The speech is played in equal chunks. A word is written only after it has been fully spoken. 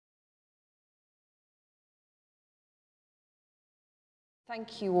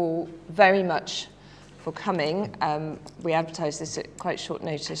Thank you all very much for coming. We advertised this at quite short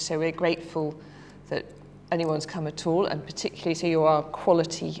notice, so we're grateful that anyone's come at all, and particularly to you, our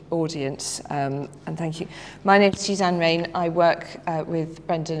quality audience, and thank you. My name is Suzanne Raine. I work with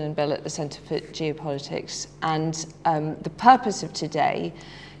Brendan and Bill at the Centre for Geopolitics, and the purpose of today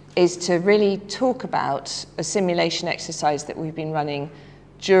is to really talk about a simulation exercise that we've been running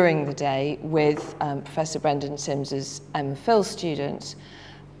during the day with Professor Brendan Sims's MPhil students.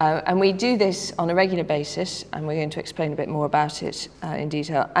 And we do this on a regular basis, and we're going to explain a bit more about it in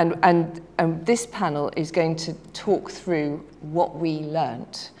detail. And this panel is going to talk through what we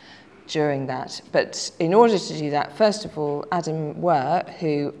learnt during that. But in order to do that, first of all, Adam Were,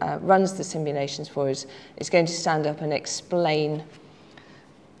 who runs the simulations for us, is going to stand up and explain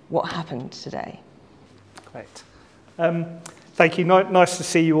what happened today. Great. Thank you. Nice to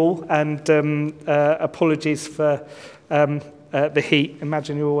see you all, and apologies for the heat.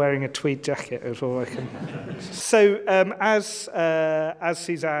 Imagine you're wearing a tweed jacket as well. So, as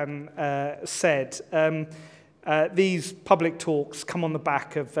Suzanne said, these public talks come on the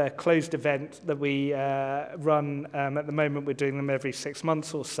back of a closed event that we run. At the moment, we're doing them every 6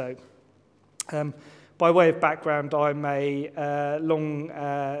 months or so. By way of background, I'm a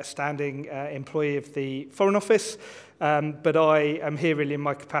long-standing employee of the Foreign Office, but I am here really in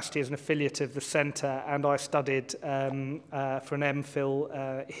my capacity as an affiliate of the Centre, and I studied for an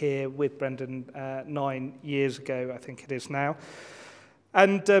MPhil here with Brendan 9 years ago, I think it is now.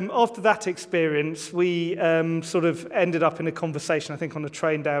 And after that experience, we sort of ended up in a conversation, I think, on a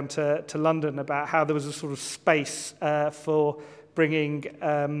train down to London about how there was a sort of space for bringing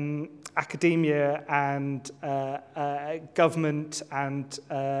academia and government and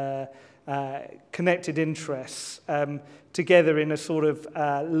connected interests together in a sort of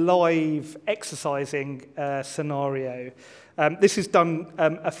live exercising scenario. This is done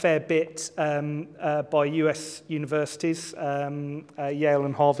a fair bit by US universities. Yale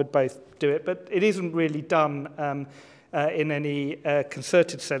and Harvard both do it, but it isn't really done in any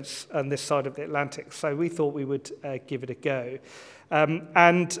concerted sense on this side of the Atlantic. So we thought we would give it a go.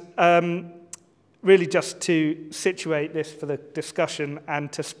 Really just to situate this for the discussion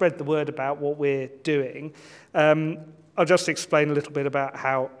and to spread the word about what we're doing, I'll just explain a little bit about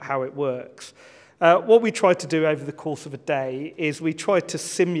how it works. What we try to do over the course of a day is we try to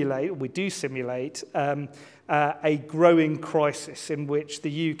simulate, or we do simulate, a growing crisis in which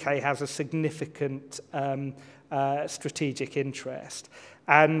the UK has a significant strategic interest.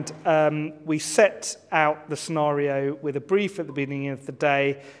 And we set out the scenario with a brief at the beginning of the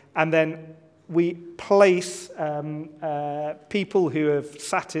day, and then we place people who have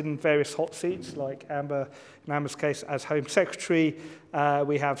sat in various hot seats, like Amber, in Amber's case, as Home Secretary.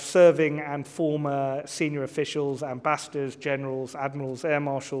 We have serving and former senior officials, ambassadors, generals, admirals, air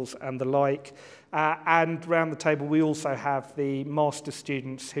marshals, and the like. And around the table, we also have the master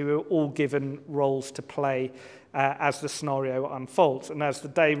students who are all given roles to play as the scenario unfolds. And as the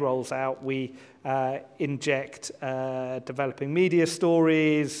day rolls out, we inject developing media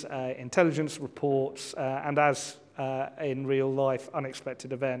stories, intelligence reports, and as in real life,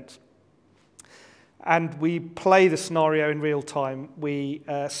 unexpected events. And we play the scenario in real time. We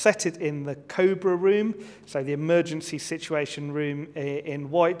set it in the COBRA room, so the emergency situation room in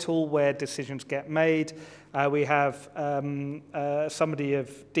Whitehall, where decisions get made. We have somebody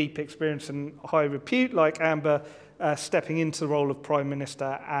of deep experience and high repute, like Amber, stepping into the role of Prime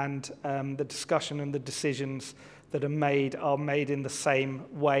Minister, and the discussion and the decisions that are made in the same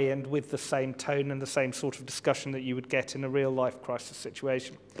way and with the same tone and the same sort of discussion that you would get in a real-life crisis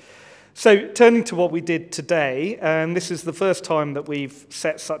situation. So, turning to what we did today, this is the first time that we've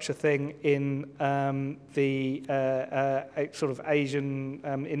set such a thing in the sort of Asian,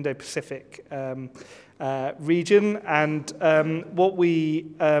 Indo-Pacific region, and what we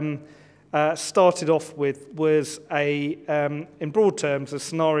started off with was in broad terms, a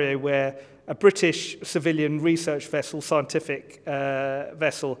scenario where a British civilian research vessel, scientific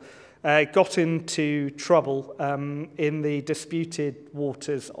vessel, got into trouble in the disputed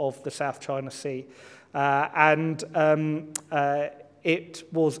waters of the South China Sea. And it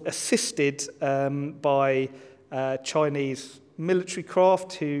was assisted by Chinese military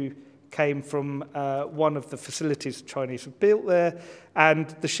craft who came from one of the facilities the Chinese had built there, and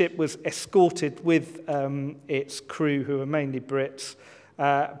the ship was escorted with its crew, who were mainly Brits,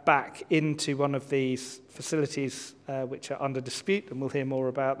 back into one of these facilities which are under dispute, and we'll hear more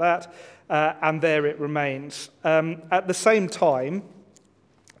about that, and there it remains. At the same time,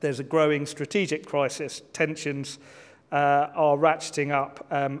 there's a growing strategic crisis. Tensions are ratcheting up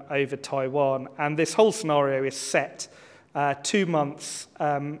over Taiwan, and this whole scenario is set 2 months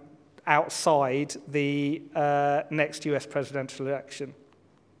outside the next US presidential election.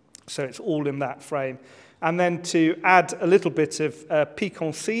 So it's all in that frame. And then to add a little bit of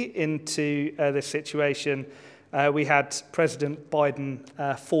piquancy into this situation, we had President Biden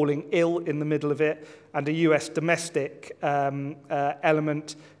falling ill in the middle of it, and a US domestic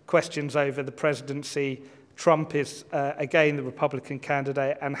element, questions over the presidency. Trump is, again, the Republican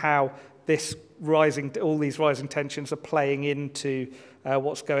candidate, and how all these rising tensions are playing into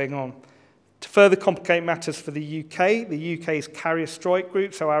what's going on. To further complicate matters for the UK's carrier strike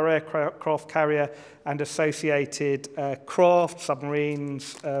group, so our aircraft carrier and associated craft,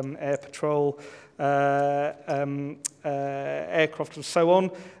 submarines, air patrol, aircraft and so on,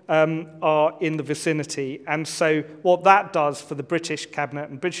 are in the vicinity. And so what that does for the British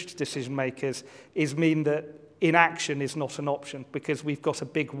cabinet and British decision makers is mean that inaction is not an option, because we've got a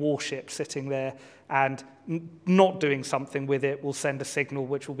big warship sitting there, and not doing something with it will send a signal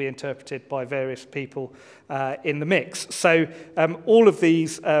which will be interpreted by various people in the mix. So all of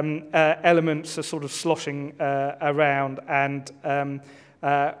these elements are sort of sloshing around, and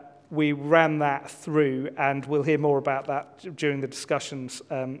we ran that through, and we'll hear more about that during the discussions,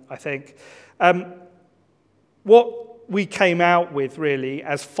 I think. What we came out with, really,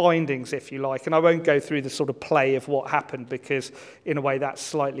 as findings, if you like, and I won't go through the sort of play of what happened, because in a way that's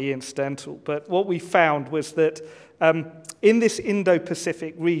slightly incidental, but what we found was that in this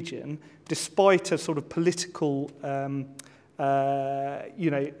Indo-Pacific region, despite a sort of political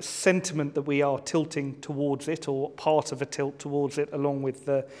sentiment that we are tilting towards it, or part of a tilt towards it along with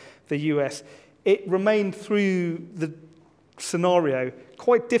the US, it remained through the scenario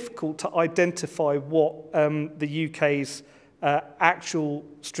quite difficult to identify what the UK's actual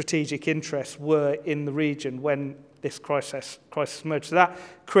strategic interests were in the region when this crisis emerged. So that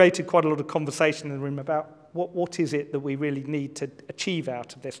created quite a lot of conversation in the room about what is it that we really need to achieve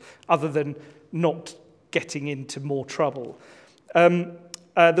out of this, other than not getting into more trouble. There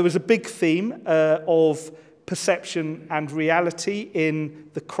was a big theme of perception and reality in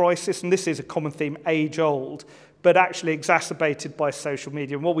the crisis, and this is a common theme, age-old, but actually exacerbated by social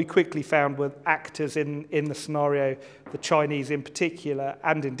media. And what we quickly found were actors in the scenario, the Chinese in particular,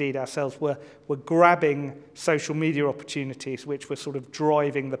 and indeed ourselves, were grabbing social media opportunities which were sort of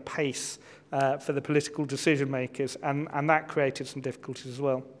driving the pace for the political decision makers, and that created some difficulties as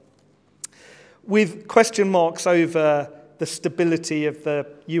well. With question marks over the stability of the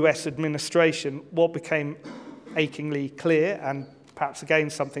US administration, what became achingly clear, and perhaps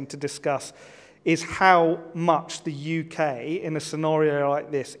again something to discuss, is how much the UK, in a scenario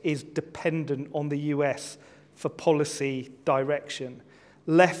like this, is dependent on the US for policy direction.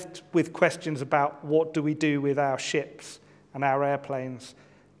 Left with questions about what do we do with our ships and our airplanes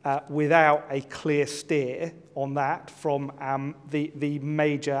without a clear steer on that from the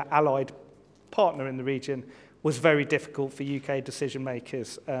major allied partner in the region, was very difficult for UK decision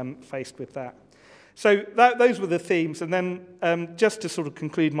makers faced with that. So those were the themes, and then just to sort of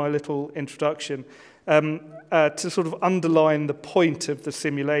conclude my little introduction, to sort of underline the point of the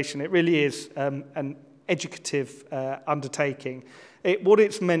simulation, it really is an educative undertaking. What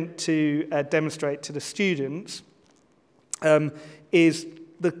it's meant to demonstrate to the students is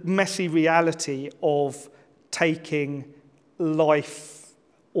the messy reality of taking life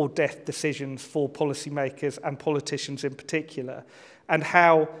or death decisions for policymakers and politicians in particular, and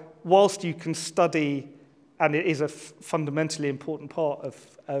how, whilst you can study, and it is a fundamentally important part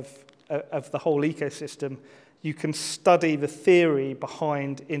of the whole ecosystem, you can study the theory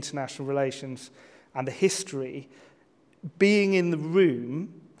behind international relations and the history, being in the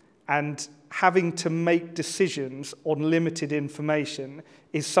room and having to make decisions on limited information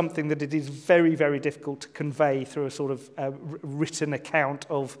is something that it is very, very difficult to convey through a sort of written account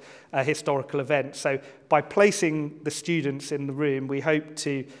of a historical event. So by placing the students in the room, we hope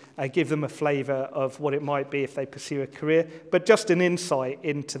to give them a flavour of what it might be if they pursue a career, but just an insight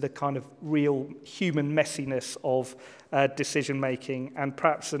into the kind of real human messiness of decision-making, and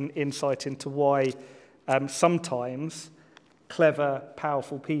perhaps an insight into why sometimes clever,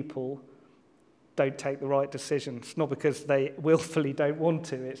 powerful people don't take the right decisions, not because they willfully don't want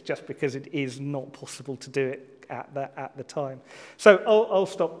to, it's just because it is not possible to do it at the time. So I'll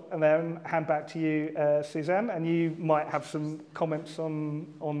stop there and hand back to you, Suzanne, and you might have some comments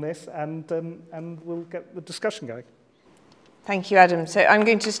on this, and we'll get the discussion going. Thank you, Adam. So I'm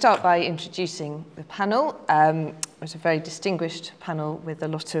going to start by introducing the panel. It's a very distinguished panel with a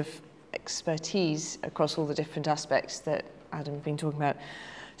lot of expertise across all the different aspects that Adam's been talking about.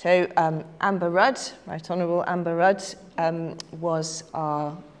 So Amber Rudd, Right Honourable Amber Rudd, was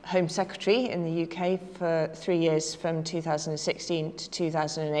our Home Secretary in the UK for 3 years from 2016 to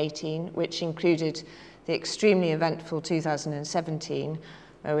 2018, which included the extremely eventful 2017,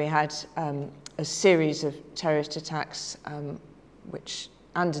 where we had a series of terrorist attacks, and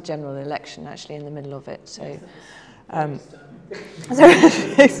a general election actually in the middle of it. So,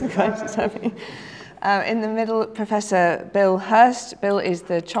 in the middle, Professor Bill Hurst. Bill is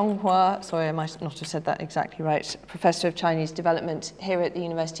the Chong, sorry, I might not have said that exactly right, Professor of Chinese Development here at the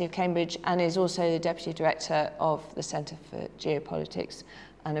University of Cambridge, and is also the Deputy Director of the Centre for Geopolitics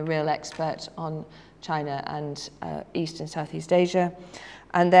and a real expert on China and East and Southeast Asia.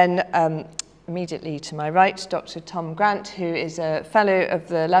 And then immediately to my right, Dr. Tom Grant, who is a Fellow of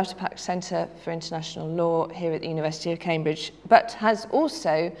the Lauterpacht Centre for International Law here at the University of Cambridge, but has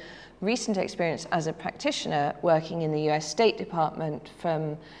also recent experience as a practitioner working in the US State Department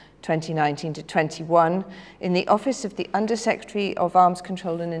from 2019 to 21 in the Office of the Undersecretary of Arms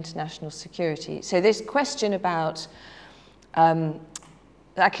Control and International Security. So this question about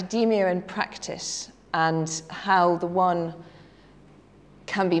academia and practice and how the one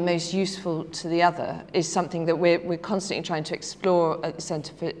can be most useful to the other is something that we're constantly trying to explore at the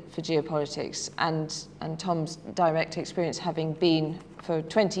Centre for Geopolitics, and Tom's direct experience having been for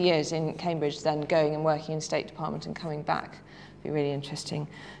 20 years in Cambridge, then going and working in State Department and coming back. Be really interesting.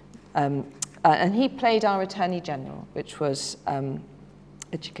 And he played our Attorney General, which was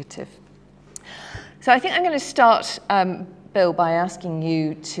educative. So I think I'm going to start, Bill, by asking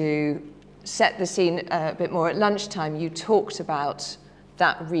you to set the scene a bit more. At lunchtime, you talked about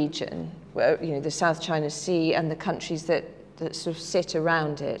that region, where, the South China Sea and the countries that sort of sit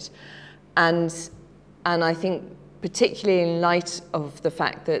around it. And I think particularly in light of the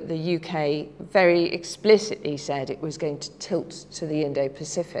fact that the UK very explicitly said it was going to tilt to the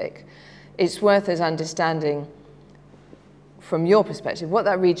Indo-Pacific, it's worth us understanding from your perspective what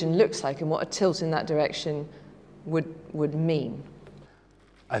that region looks like and what a tilt in that direction would mean.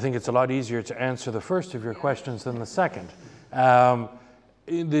 I think it's a lot easier to answer the first of your questions than the second.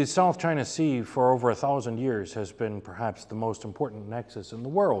 The South China Sea for over 1,000 years has been perhaps the most important nexus in the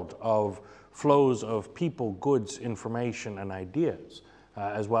world of flows of people, goods, information, and ideas,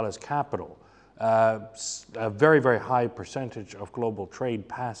 as well as capital. A very, very high percentage of global trade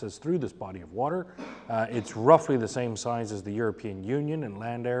passes through this body of water. It's roughly the same size as the European Union in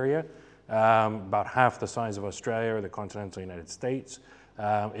land area, about half the size of Australia or the continental United States.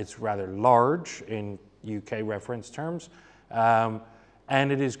 It's rather large in UK reference terms. And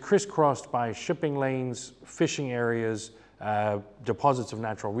it is crisscrossed by shipping lanes, fishing areas, deposits of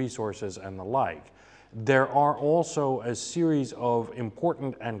natural resources, and the like. There are also a series of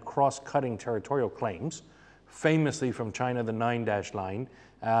important and cross-cutting territorial claims, famously from China, the 9-dash line,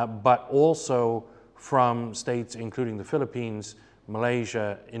 but also from states including the Philippines,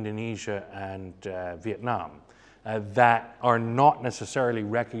 Malaysia, Indonesia, and Vietnam, that are not necessarily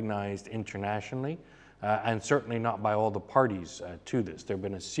recognized internationally, and certainly not by all the parties to this. There have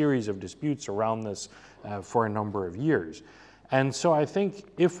been a series of disputes around this for a number of years. And so I think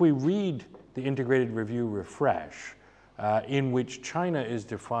if we read the Integrated Review Refresh, in which China is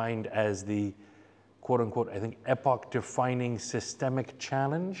defined as the, quote unquote, I think, epoch-defining systemic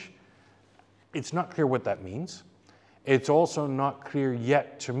challenge, it's not clear what that means. It's also not clear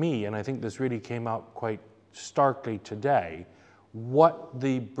yet to me, and I think this really came out quite starkly today, what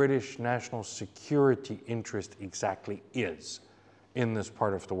the British national security interest exactly is in this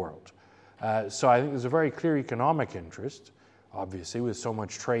part of the world. So I think there's a very clear economic interest, obviously, with so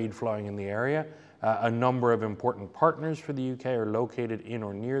much trade flowing in the area. A number of important partners for the UK are located in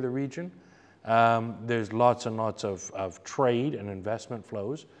or near the region. There's lots and lots of trade and investment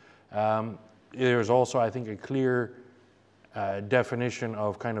flows. There's also, I think, a clear definition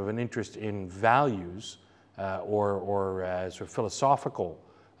of kind of an interest in values or sort of philosophical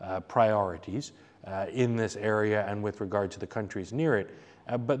priorities in this area and with regard to the countries near it.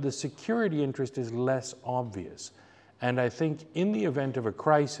 But the security interest is less obvious. And I think in the event of a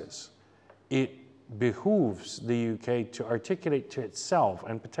crisis, it behooves the UK to articulate to itself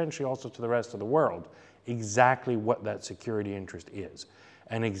and potentially also to the rest of the world exactly what that security interest is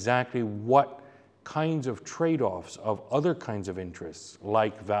and exactly what kinds of trade-offs of other kinds of interests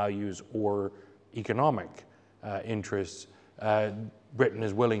like values or economic interests Britain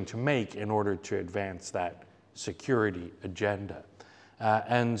is willing to make in order to advance that security agenda.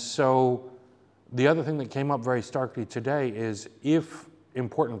 And so the other thing that came up very starkly today is if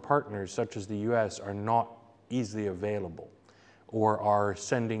important partners such as the US are not easily available or are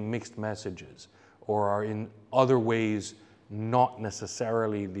sending mixed messages or are in other ways not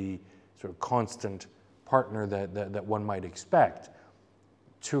necessarily the sort of constant partner that one might expect,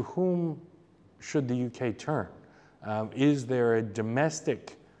 to whom should the UK turn? Is there a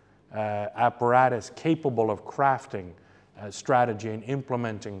domestic apparatus capable of crafting strategy and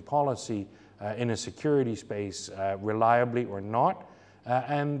implementing policy in a security space reliably or not?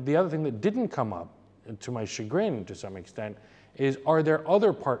 And the other thing that didn't come up, to my chagrin to some extent, is are there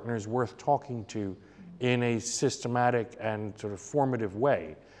other partners worth talking to in a systematic and sort of formative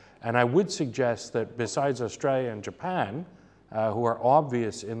way? And I would suggest that besides Australia and Japan, who are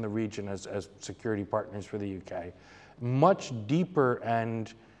obvious in the region as security partners for the UK, much deeper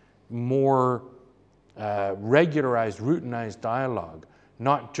and more regularized, routinized dialogue,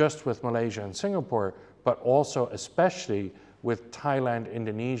 not just with Malaysia and Singapore, but also especially with Thailand,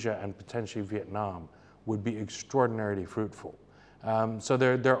 Indonesia, and potentially Vietnam, would be extraordinarily fruitful. So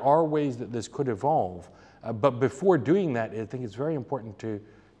there are ways that this could evolve, but before doing that, I think it's very important to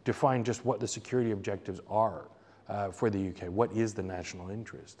define just what the security objectives are for the UK. What is the national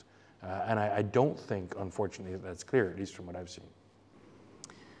interest? And I don't think, unfortunately, that's clear, at least from what I've seen.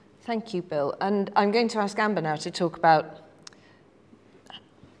 Thank you, Bill. And I'm going to ask Amber now to talk about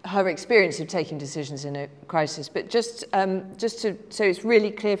her experience of taking decisions in a crisis. But just so it's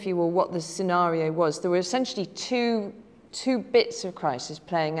really clear for you all what the scenario was, there were essentially two bits of crisis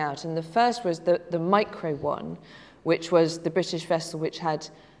playing out. And the first was the micro one, which was the British vessel which had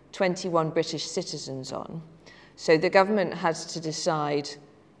 21 British citizens on. So the government has to decide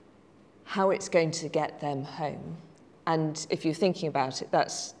how it's going to get them home. And if you're thinking about it,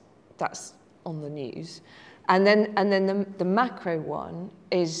 that's on the news. And then the macro one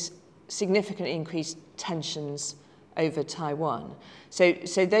is significantly increased tensions over Taiwan. So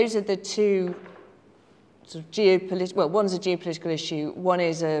those are the two sort of geopolitical, well, one's a geopolitical issue, one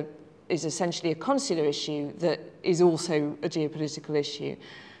is essentially a consular issue that is also a geopolitical issue.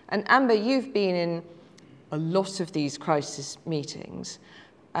 And Amber, you've been in a lot of these crisis meetings.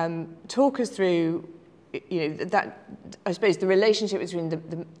 Talk us through, that, I suppose, the relationship between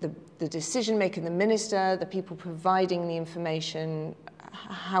the decision maker, the minister, the people providing the information,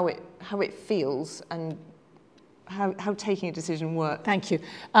 how it feels, and how taking a decision works. Thank you.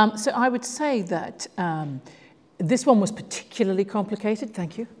 So I would say that this one was particularly complicated.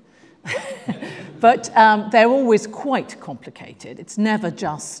 Thank you. But they're always quite complicated. It's never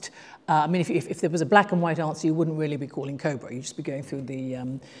just, I mean, if there was a black and white answer, you wouldn't really be calling COBRA. You'd just be going through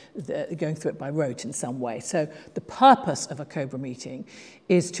going through it by rote in some way. So the purpose of a COBRA meeting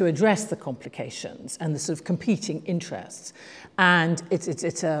is to address the complications and the sort of competing interests. And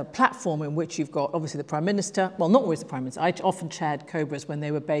it's a platform in which you've got obviously the Prime Minister, well, not always the Prime Minister. I often chaired COBRAs when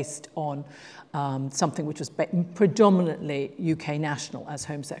they were based on something which was predominantly UK national as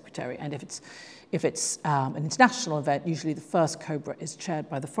Home Secretary. And if it's an international event, usually the first COBRA is chaired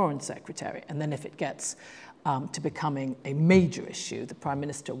by the Foreign Secretary. And then if it gets to becoming a major issue, the Prime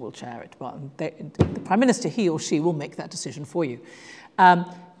Minister will chair it. Well, the Prime Minister, he or she, will make that decision for you.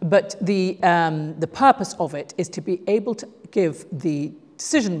 But the purpose of it is to be able to give the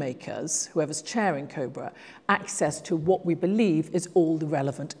decision makers, whoever's chairing COBRA, access to what we believe is all the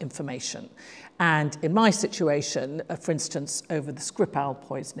relevant information. And in my situation, for instance, over the Skripal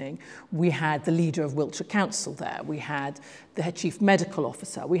poisoning, we had the leader of Wiltshire Council there, we had the head chief medical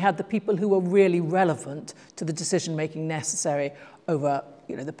officer, we had the people who were really relevant to the decision-making necessary over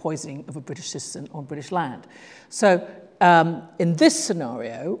the poisoning of a British citizen on British land. So in this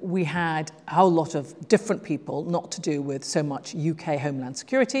scenario, we had a whole lot of different people, not to do with so much UK homeland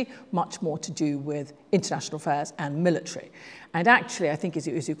security, much more to do with international affairs and military. And actually, I think as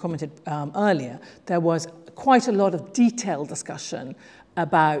you commented earlier, there was quite a lot of detailed discussion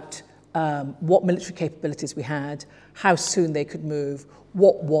about what military capabilities we had, how soon they could move,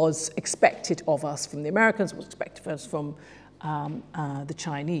 what was expected of us from the Americans, what was expected of us from the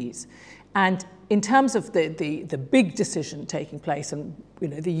Chinese. And in terms of the big decision taking place and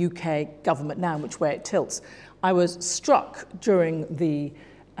the UK government now, which way it tilts, I was struck during the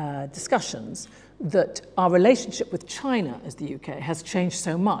discussions that our relationship with China as the UK has changed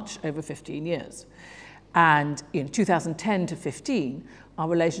so much over 15 years. And in 2010 to 15, our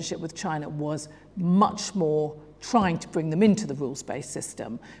relationship with China was much more trying to bring them into the rules-based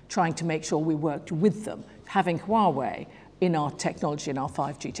system, trying to make sure we worked with them, having Huawei in our technology, in our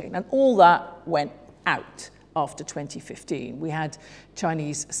 5G technology. And all that went out after 2015. We had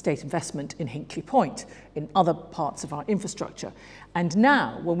Chinese state investment in Hinkley Point, in other parts of our infrastructure. And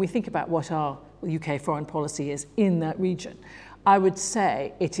now, when we think about what our UK foreign policy is in that region, I would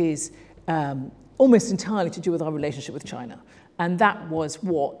say it is almost entirely to do with our relationship with China. And that was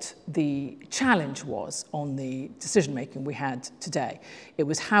what the challenge was on the decision-making we had today. It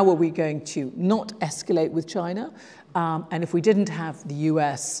was how are we going to not escalate with China, And if we didn't have the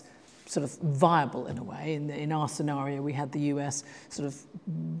US sort of viable in a way, in our scenario, we had the US sort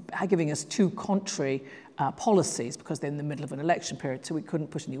of giving us two contrary policies because they're in the middle of an election period, so we couldn't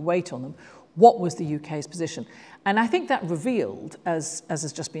put any weight on them. What was the UK's position? And I think that revealed, as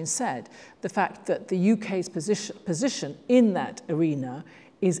has just been said, the fact that the UK's position in that arena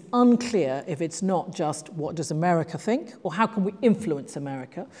is unclear if it's not just what does America think or how can we influence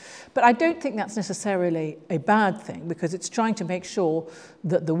America. But I don't think that's necessarily a bad thing because it's trying to make sure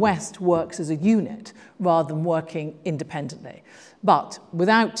that the West works as a unit rather than working independently. But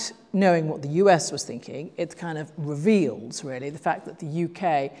without knowing what the US was thinking, it kind of reveals really the fact that the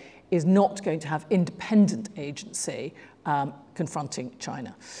UK is not going to have independent agency confronting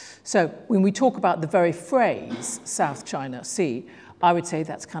China. So when we talk about the very phrase South China Sea, I would say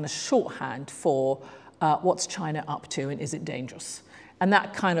that's kind of shorthand for what's China up to and is it dangerous? And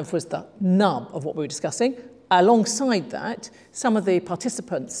that kind of was the nub of what we were discussing. Alongside that, some of the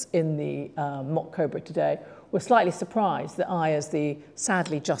participants in the mock Cobra today were slightly surprised that I, as the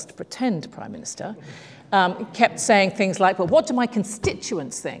sadly just pretend Prime Minister, kept saying things like, well, what do my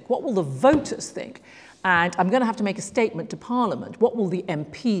constituents think? What will the voters think? And I'm going to have to make a statement to Parliament. What will the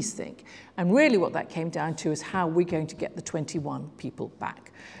MPs think? And really what that came down to is how we're going to get the 21 people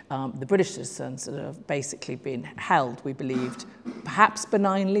back. The British citizens that have basically been held, we believed, perhaps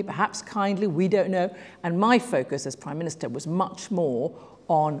benignly, perhaps kindly, we don't know. And my focus as Prime Minister was much more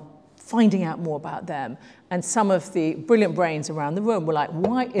on finding out more about them. And some of the brilliant brains around the room were like,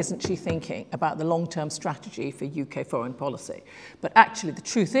 why isn't she thinking about the long-term strategy for UK foreign policy? But actually, the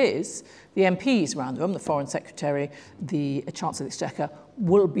truth is, the MPs around the room, the Foreign Secretary, the Chancellor of the Exchequer,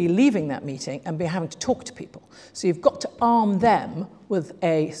 will be leaving that meeting and be having to talk to people. So you've got to arm them with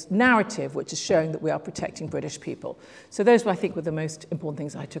a narrative which is showing that we are protecting British people. So those, I think, were the most important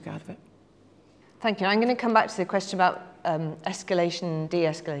things I took out of it. Thank you. I'm going to come back to the question about escalation and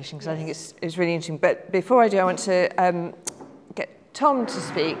de-escalation because I think it's really interesting. But before I do, I want to get Tom to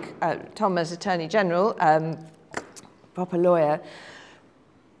speak. Tom as Attorney General, proper lawyer.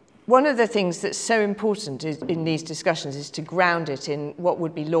 One of the things that's so important in these discussions is to ground it in what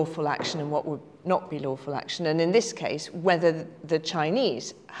would be lawful action and what would not be lawful action. And in this case, whether the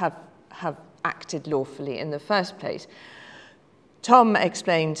Chinese have acted lawfully in the first place. Tom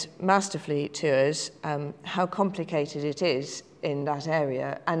explained masterfully to us how complicated it is in that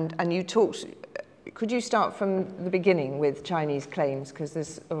area. And you talked, could you start from the beginning with Chinese claims, because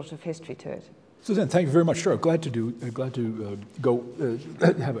there's a lot of history to it. Suzanne, thank you very much. Sure, glad to give you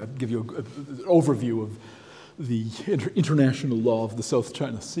an overview of the international law of the South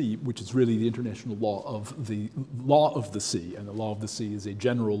China Sea, which is really the international law of the sea. And the law of the sea is a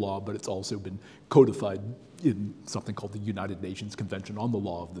general law, but it's also been codified in something called the United Nations Convention on the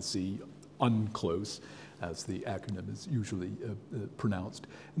Law of the Sea, UNCLOS, as the acronym is usually pronounced.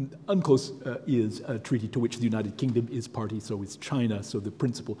 And UNCLOS is a treaty to which the United Kingdom is party, so is China. So the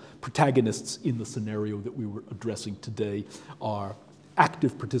principal protagonists in the scenario that we were addressing today are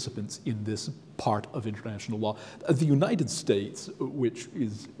active participants in this part of international law. The United States, which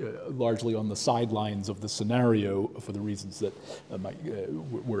is largely on the sidelines of the scenario for the reasons that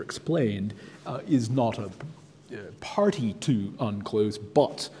were explained, is not a party to UNCLOS,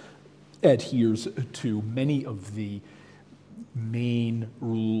 but adheres to many of the main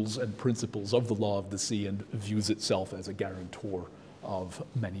rules and principles of the law of the sea and views itself as a guarantor of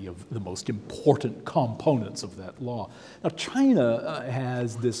many of the most important components of that law. Now, China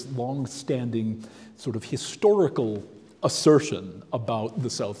has this long-standing sort of historical assertion about the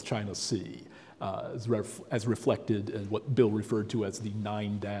South China Sea, as reflected in what Bill referred to as the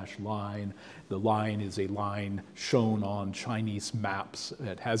 9-dash line. The line is a line shown on Chinese maps.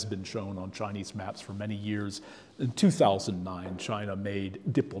 It has been shown on Chinese maps for many years. In 2009, China made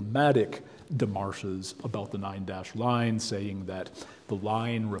diplomatic démarches about the 9-dash line, saying that the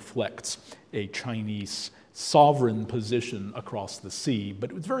line reflects a Chinese sovereign position across the sea, but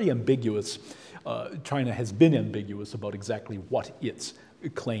it was very ambiguous. China has been ambiguous about exactly what its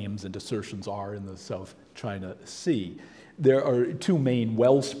claims and assertions are in the South China Sea. There are two main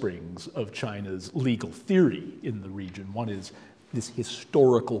well springs of China's legal theory in the region. One is this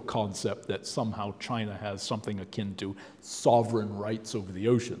historical concept that somehow China has something akin to sovereign rights over the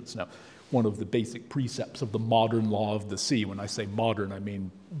oceans. Now, one of the basic precepts of the modern law of the sea, when I say modern, I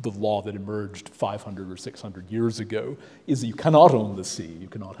mean the law that emerged 500 or 600 years ago, is that you cannot own the sea. You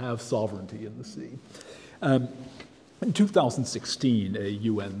cannot have sovereignty in the sea. In 2016, a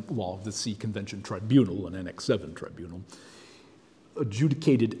UN Law of the Sea Convention Tribunal, an Annex 7 tribunal,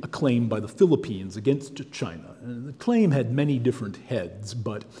 adjudicated a claim by the Philippines against China. And the claim had many different heads,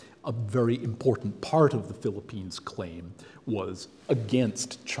 but a very important part of the Philippines' claim was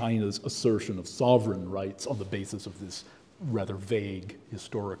against China's assertion of sovereign rights on the basis of this rather vague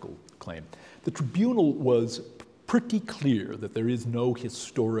historical claim. The tribunal was pretty clear that there is no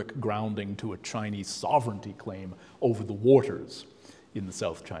historic grounding to a Chinese sovereignty claim over the waters in the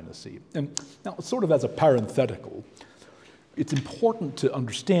South China Sea. And now, sort of as a parenthetical, it's important to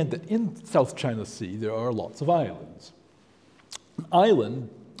understand that in South China Sea there are lots of islands. An island,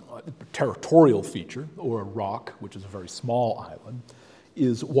 a territorial feature, or a rock, which is a very small island,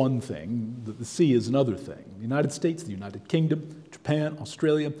 is one thing, the sea is another thing. The United States, the United Kingdom, Japan,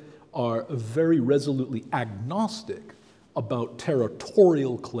 Australia are very resolutely agnostic about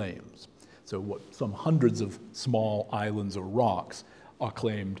territorial claims. So what some hundreds of small islands or rocks are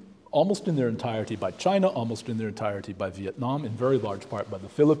claimed almost in their entirety by China, almost in their entirety by Vietnam, in very large part by the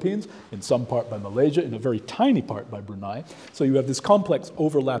Philippines, in some part by Malaysia, in a very tiny part by Brunei. So you have this complex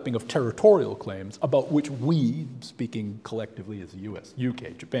overlapping of territorial claims about which we, speaking collectively as the US,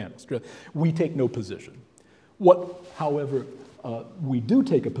 UK, Japan, Australia, we take no position. What, however, we do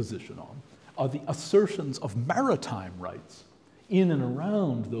take a position on are the assertions of maritime rights in and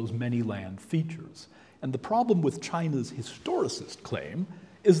around those many land features. And the problem with China's historicist claim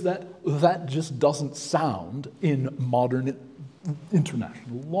is that that just doesn't sound in modern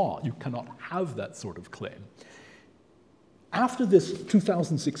international law. You cannot have that sort of claim. After this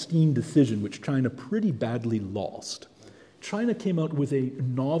 2016 decision, which China pretty badly lost, China came out with a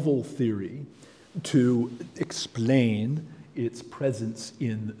novel theory to explain its presence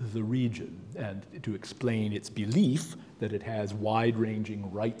in the region and to explain its belief that it has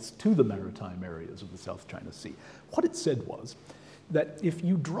wide-ranging rights to the maritime areas of the South China Sea. What it said was that if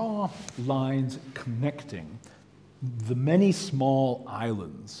you draw lines connecting the many small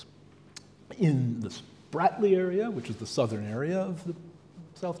islands in the Spratly area, which is the southern area of the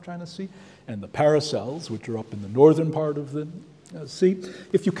South China Sea, and the Paracels, which are up in the northern part of the sea,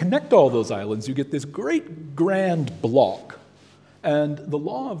 if you connect all those islands, you get this great grand block. And the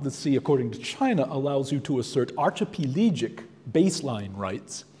law of the sea, according to China, allows you to assert archipelagic baseline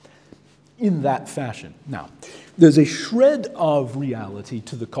rights in that fashion. Now, there's a shred of reality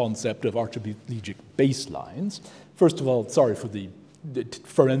to the concept of archipelagic baselines. First of all, sorry for the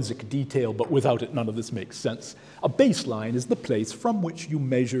forensic detail, but without it, none of this makes sense. A baseline is the place from which you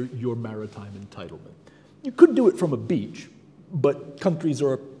measure your maritime entitlement. You could do it from a beach, but countries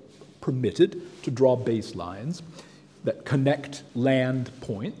are permitted to draw baselines that connect land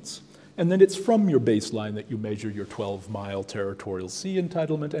points, and then it's from your baseline that you measure your 12-mile territorial sea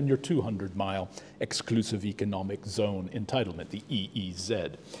entitlement and your 200-mile exclusive economic zone entitlement, the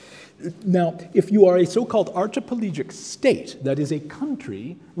EEZ. Now, if you are a so-called archipelagic state, that is a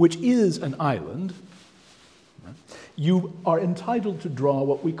country which is an island, you are entitled to draw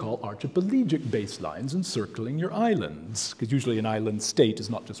what we call archipelagic baselines encircling your islands, because usually an island state is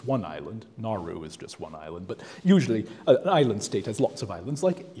not just one island. Nauru is just one island, but usually an island state has lots of islands,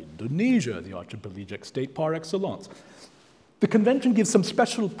 like Indonesia, the archipelagic state par excellence. The convention gives some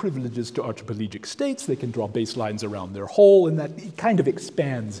special privileges to archipelagic states. They can draw baselines around their whole, and that kind of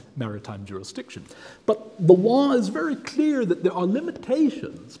expands maritime jurisdiction. But the law is very clear that there are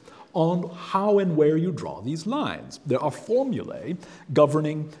limitations on how and where you draw these lines. There are formulae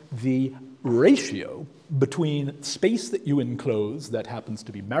governing the ratio between space that you enclose that happens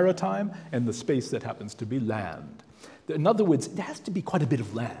to be maritime and the space that happens to be land. In other words, there has to be quite a bit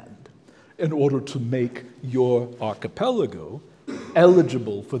of land in order to make your archipelago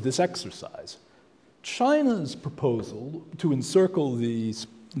eligible for this exercise. China's proposal to encircle the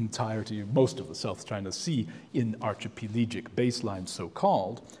entirety, most of the South China Sea in archipelagic baselines,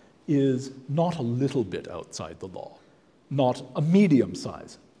 so-called, is not a little bit outside the law, not a medium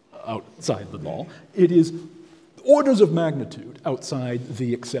size outside the law. It is orders of magnitude outside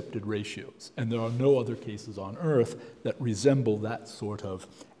the accepted ratios, and there are no other cases on Earth that resemble that sort of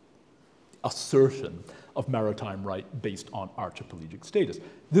assertion of maritime right based on archipelagic status.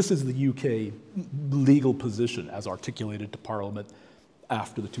 This is the UK legal position as articulated to Parliament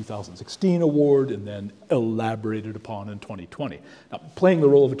after the 2016 award and then elaborated upon in 2020. Now, playing the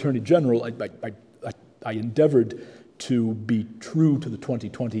role of Attorney General, I endeavored to be true to the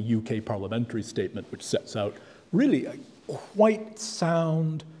 2020 UK parliamentary statement, which sets out really a quite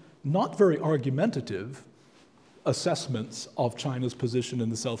sound, not very argumentative assessments of China's position in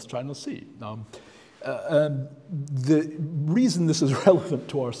the South China Sea. The reason this is relevant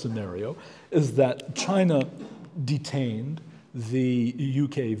to our scenario is that China detained the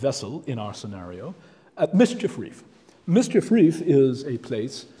UK vessel in our scenario at Mischief Reef. Mischief Reef is a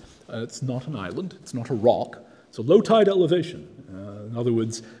place, it's not an island, it's not a rock, So low tide elevation, in other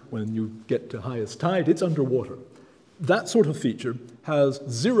words, when you get to highest tide, it's underwater. That sort of feature has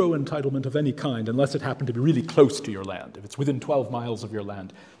zero entitlement of any kind unless it happened to be really close to your land. If it's within 12 miles of your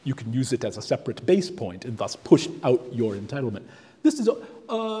land, you can use it as a separate base point and thus push out your entitlement. This is, well,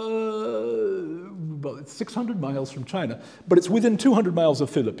 it's 600 miles from China, but it's within 200 miles of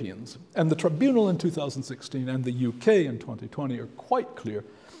Philippines. And the tribunal in 2016 and the UK in 2020 are quite clear.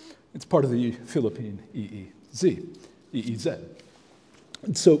 It's part of the Philippine EEZ.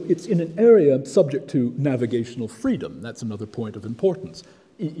 And so it's in an area subject to navigational freedom. That's another point of importance.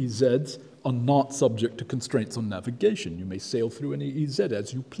 EEZs are not subject to constraints on navigation. You may sail through an EEZ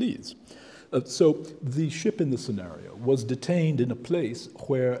as you please. So the ship in the scenario was detained in a place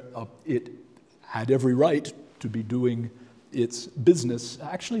where it had every right to be doing its business,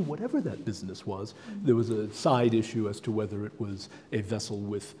 actually whatever that business was. There was a side issue as to whether it was a vessel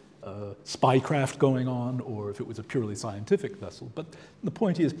with spycraft going on or if it was a purely scientific vessel. But the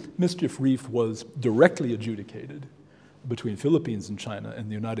point is, Mischief Reef was directly adjudicated between Philippines and China, and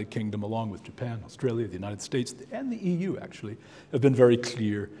the United Kingdom, along with Japan, Australia, the United States, and the EU actually, have been very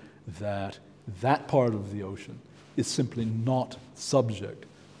clear that that part of the ocean is simply not subject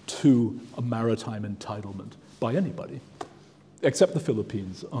to a maritime entitlement by anybody, except the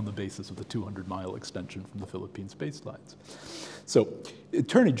Philippines on the basis of the 200-mile extension from the Philippines baselines. So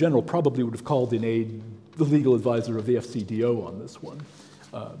Attorney General probably would have called in aid the legal advisor of the FCDO on this one.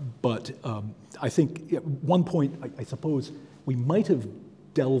 But I think at one point, I suppose we might have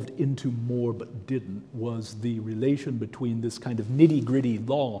delved into more but didn't, was the relation between this kind of nitty-gritty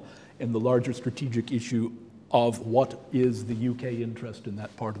law and the larger strategic issue of what is the UK interest in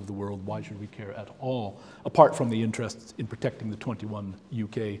that part of the world, why should we care at all, apart from the interests in protecting the 21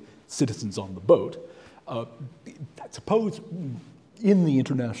 UK citizens on the boat. I suppose in the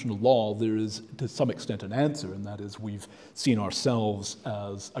international law there is to some extent an answer, and that is we've seen ourselves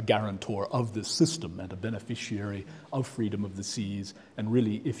as a guarantor of this system and a beneficiary of freedom of the seas, and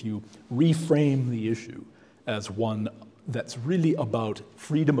really if you reframe the issue as one that's really about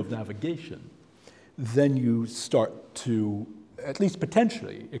freedom of navigation, then you start to, at least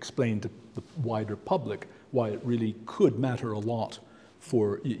potentially, explain to the wider public why it really could matter a lot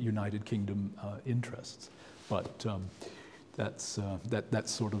for United Kingdom interests. But that's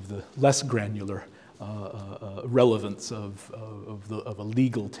sort of the less granular relevance of a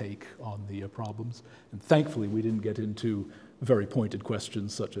legal take on the problems. And thankfully, we didn't get into very pointed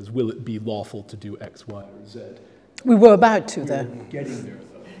questions such as, will it be lawful to do X, Y, or Z? We were about to there. We're getting there,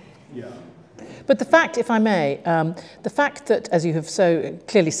 though. Yeah. But the fact, if I may, the fact that, as you have so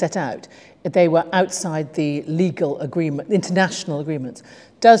clearly set out, they were outside the legal agreement, international agreements,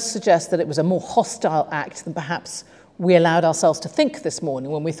 does suggest that it was a more hostile act than perhaps we allowed ourselves to think this morning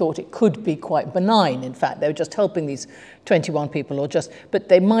when we thought it could be quite benign. In fact, they were just helping these 21 people, but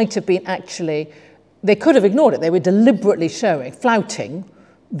they might have been actually, they could have ignored it. They were deliberately flouting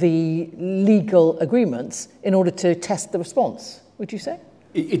the legal agreements in order to test the response, would you say?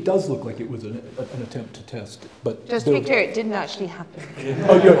 It does look like it was an attempt to test, but... Just to be clear, it didn't actually happen.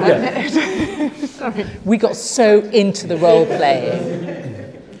 Oh, yeah. Sorry. We got so into the role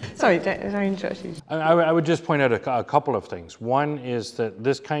playing. Sorry, did I interrupt you? I would just point out a couple of things. One is that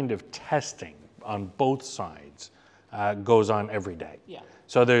this kind of testing on both sides goes on every day. Yeah.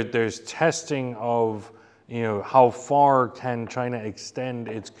 So there's testing of, how far can China extend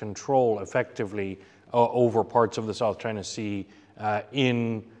its control effectively over parts of the South China Sea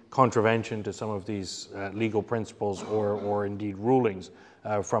in contravention to some of these legal principles or indeed rulings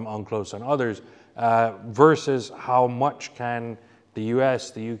from UNCLOS and others, versus how much can the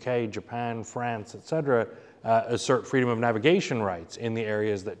US, the UK, Japan, France, etc., assert freedom of navigation rights in the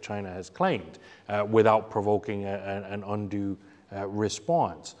areas that China has claimed without provoking an undue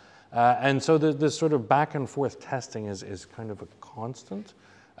response. And so this sort of back and forth testing is kind of a constant.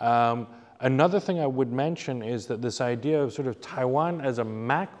 Another thing I would mention is that this idea of sort of Taiwan as a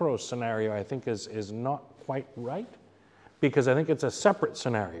macro scenario, I think is not quite right, because I think it's a separate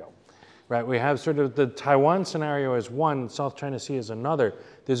scenario, right? We have sort of the Taiwan scenario as one, South China Sea as another.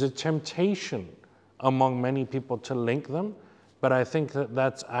 There's a temptation among many people to link them, but I think that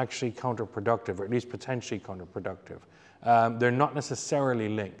that's actually counterproductive, or at least potentially counterproductive. They're not necessarily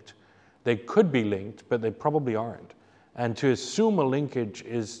linked. They could be linked, but they probably aren't. And to assume a linkage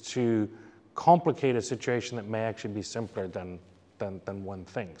is to complicate a situation that may actually be simpler than one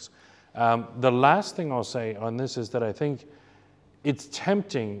thinks. The last thing I'll say on this is that I think it's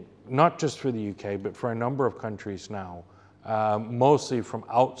tempting, not just for the UK, but for a number of countries now, mostly from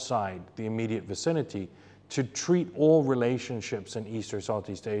outside the immediate vicinity, to treat all relationships in East or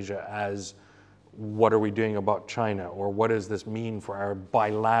Southeast Asia as what are we doing about China, or what does this mean for our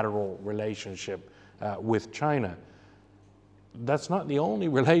bilateral relationship with China? That's not the only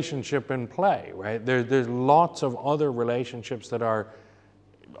relationship in play, right? There's lots of other relationships that are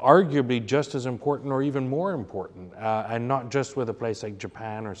arguably just as important or even more important, and not just with a place like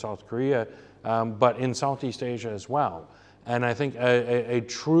Japan or South Korea, but in Southeast Asia as well. And I think a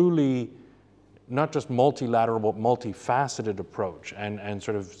truly, not just multilateral, but multifaceted approach, and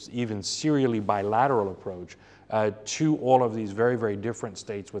sort of even serially bilateral approach to all of these very, very different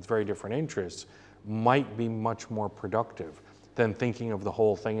states with very different interests might be much more productive than thinking of the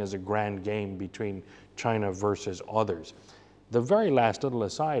whole thing as a grand game between China versus others. The very last little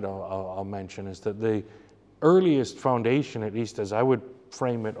aside I'll mention is that the earliest foundation, at least as I would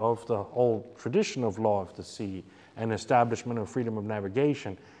frame it, of the whole tradition of law of the sea and establishment of freedom of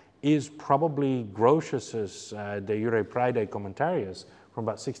navigation is probably Grotius's De Jure Praede Commentarius from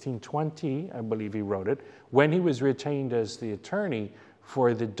about 1620, I believe he wrote it, when he was retained as the attorney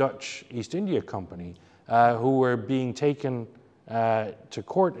for the Dutch East India Company, who were being taken to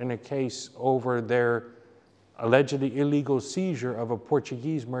court in a case over their allegedly illegal seizure of a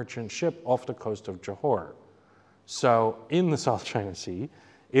Portuguese merchant ship off the coast of Johor. So in the South China Sea,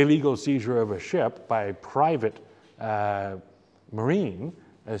 illegal seizure of a ship by a private marine,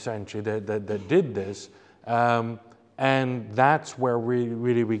 essentially, that did this, and that's where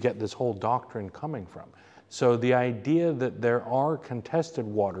we get this whole doctrine coming from. So the idea that there are contested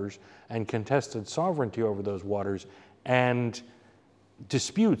waters and contested sovereignty over those waters, and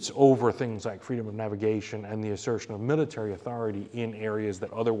disputes over things like freedom of navigation and the assertion of military authority in areas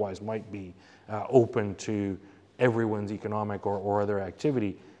that otherwise might be open to everyone's economic or other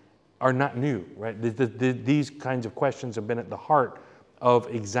activity are not new, right? These kinds of questions have been at the heart of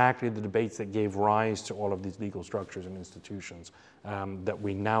exactly the debates that gave rise to all of these legal structures and institutions that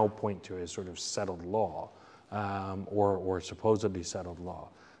we now point to as sort of settled law, or supposedly settled law.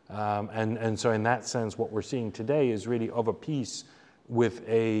 And so in that sense, what we're seeing today is really of a piece with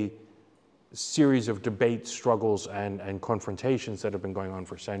a series of debates, struggles, and confrontations that have been going on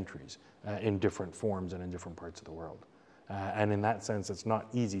for centuries in different forms and in different parts of the world. And in that sense, it's not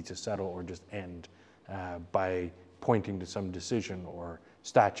easy to settle or just end by pointing to some decision or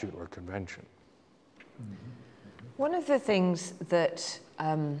statute or convention. One of the things that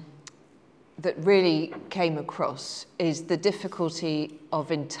that really came across is the difficulty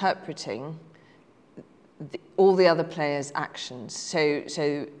of interpreting all the other players' actions. So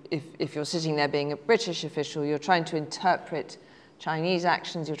if you're sitting there being a British official, you're trying to interpret Chinese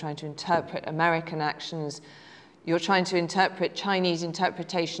actions, you're trying to interpret American actions, you're trying to interpret Chinese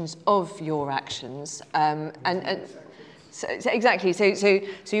interpretations of your actions, so exactly. So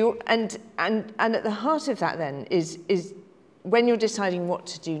you're, and at the heart of that then is when you're deciding what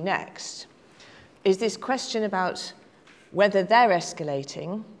to do next, is this question about whether they're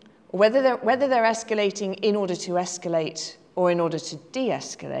escalating, or whether they're escalating in order to escalate or in order to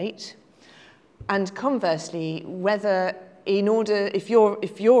de-escalate, and conversely, whether if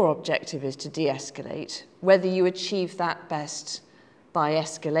your objective is to de-escalate, whether you achieve that best by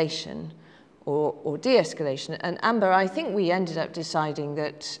escalation or de-escalation. And Amber, I think we ended up deciding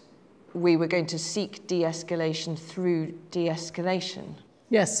that we were going to seek de-escalation through de-escalation.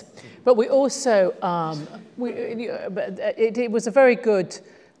 Yes, but we also, it was a very good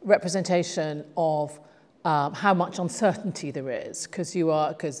representation of how much uncertainty there is, because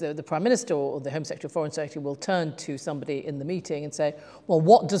the Prime Minister or the Home Secretary or Foreign Secretary will turn to somebody in the meeting and say, well,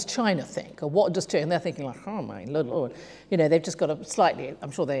 what does China think? Or what does China? And they're thinking like, oh my Lord. You know, they've just got a slightly,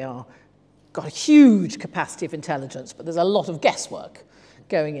 I'm sure they are, got a huge capacity of intelligence, but there's a lot of guesswork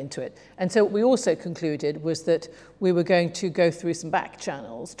going into it. And so what we also concluded was that we were going to go through some back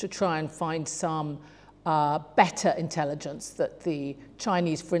channels to try and find some better intelligence that the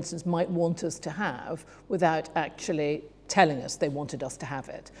Chinese, for instance, might want us to have without actually telling us they wanted us to have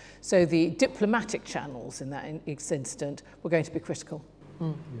it. So the diplomatic channels in that instant were going to be critical.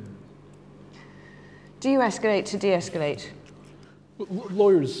 Mm. Yeah. Do you escalate to de-escalate?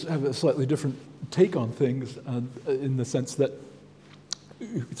 Lawyers have a slightly different take on things in the sense that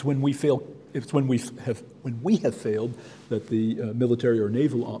it's when we fail. It's when we have failed that the military or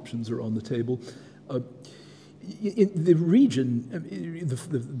naval options are on the table. In the region,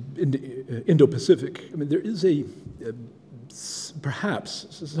 the Indo-Pacific, I mean, there is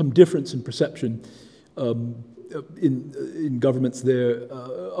perhaps some difference in perception in governments there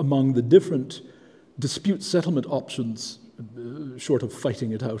among the different dispute settlement options, short of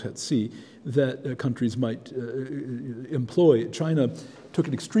fighting it out at sea, that countries might employ. China took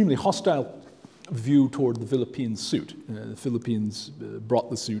an extremely hostile view toward the Philippines suit. The Philippines brought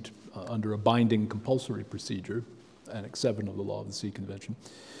the suit under a binding compulsory procedure, Annex 7 of the Law of the Sea Convention.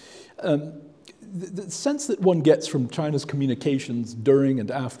 The sense that one gets from China's communications during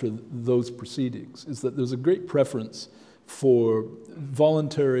and after those proceedings is that there's a great preference for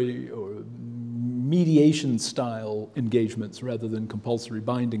voluntary or mediation-style engagements rather than compulsory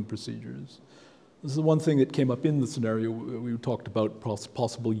binding procedures. This is the one thing that came up in the scenario. We talked about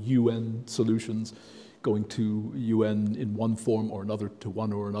possible UN solutions, going to UN in one form or another, to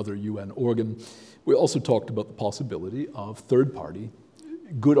one or another UN organ. We also talked about the possibility of third-party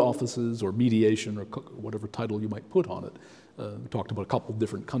good offices or mediation or whatever title you might put on it. We talked about a couple of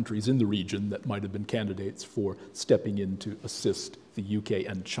different countries in the region that might have been candidates for stepping in to assist the UK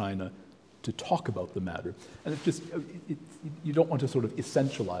and China to talk about the matter. And it's just, you don't want to sort of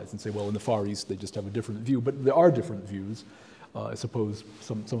essentialize and say, well, in the Far East they just have a different view, but there are different views. I suppose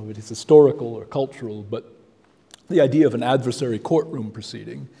some of it is historical or cultural, but the idea of an adversary courtroom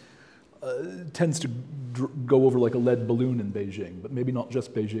proceeding tends to go over like a lead balloon in Beijing, but maybe not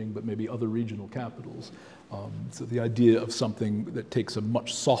just Beijing, but maybe other regional capitals. So the idea of something that takes a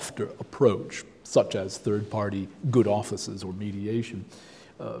much softer approach, such as third-party good offices or mediation,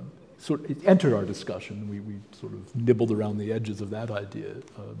 it entered our discussion. We sort of nibbled around the edges of that idea.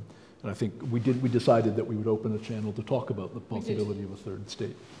 And I think we decided that we would open a channel to talk about the possibility of a third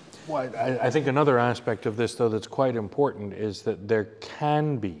state. Well, I think another aspect of this, though, that's quite important is that there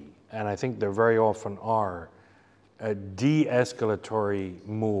can be, and I think there very often are, de-escalatory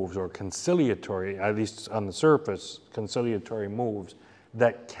moves or conciliatory, at least on the surface, conciliatory moves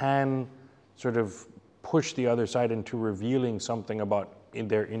that can sort of push the other side into revealing something about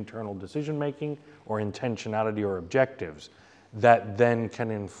their internal decision-making or intentionality or objectives that then can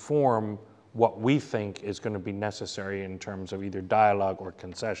inform what we think is going to be necessary in terms of either dialogue or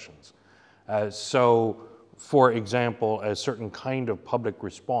concessions. So, for example, a certain kind of public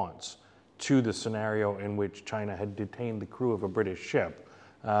response to the scenario in which China had detained the crew of a British ship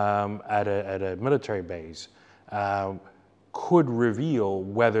at a military base could reveal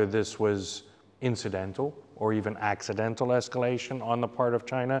whether this was incidental or even accidental escalation on the part of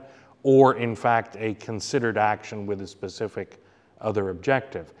China, or in fact a considered action with a specific other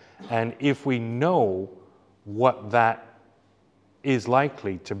objective. And if we know what that is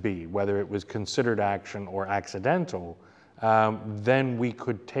likely to be, whether it was considered action or accidental, then we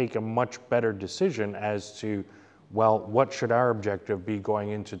could take a much better decision as to, well, what should our objective be going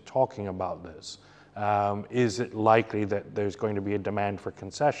into talking about this? Is it likely that there's going to be a demand for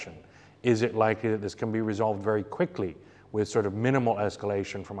concession? Is it likely that this can be resolved very quickly with sort of minimal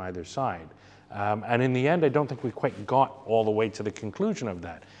escalation from either side? And in the end, I don't think we quite got all the way to the conclusion of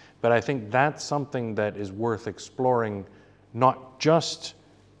that. But I think that's something that is worth exploring, not just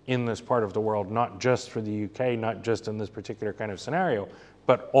in this part of the world, not just for the UK, not just in this particular kind of scenario,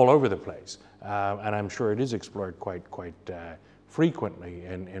 but all over the place. And I'm sure it is explored quite frequently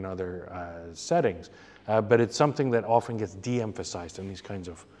in other settings. But it's something that often gets de-emphasized in these kinds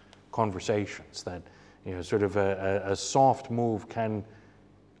of conversations, that sort of a soft move can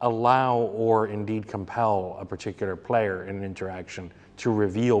allow or indeed compel a particular player in an interaction to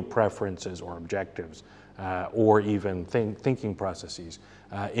reveal preferences or objectives or even thinking processes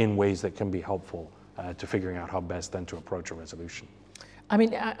in ways that can be helpful to figuring out how best then to approach a resolution. I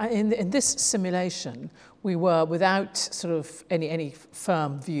mean, in this simulation, we were without sort of any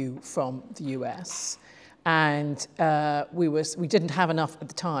firm view from the US. And we didn't have enough at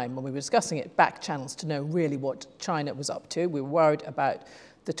the time when we were discussing it, back channels to know really what China was up to. We were worried about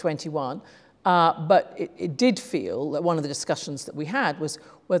the 21. But it did feel that one of the discussions that we had was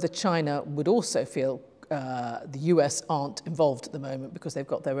whether China would also feel the US aren't involved at the moment because they've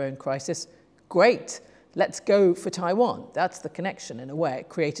got their own crisis. Great, let's go for Taiwan. That's the connection in a way. It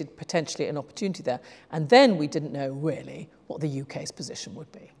created potentially an opportunity there. And then we didn't know really what the UK's position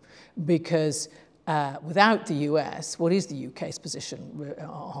would be. Because without the US, what is the UK's position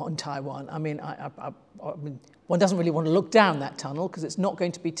on Taiwan? I mean, I mean, one doesn't really want to look down that tunnel because it's not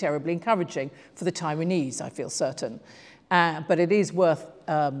going to be terribly encouraging for the Taiwanese, I feel certain. But it is worth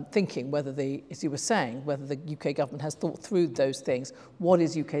thinking whether as you were saying, whether the UK government has thought through those things. What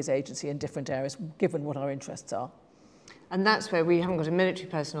is UK's agency in different areas, given what our interests are? And that's where we haven't got a military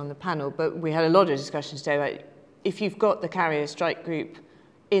person on the panel, but we had a lot of discussions today about if you've got the carrier strike group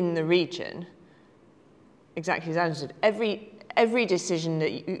in the region, exactly as Alan said, every decision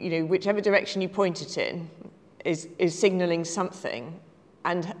that whichever direction you point it in is signalling something,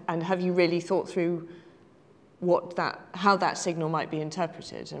 and have you really thought through how that signal might be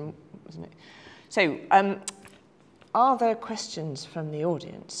interpreted? And wasn't it? So, are there questions from the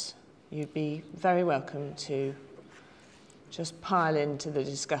audience? you'd be very welcome to just pile into the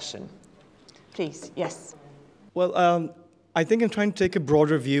discussion. Please, yes. Well, I think I'm trying to take a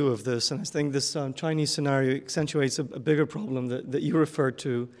broader view of this, and I think this Chinese scenario accentuates a bigger problem that you referred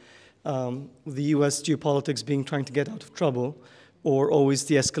to, the US geopolitics being trying to get out of trouble or always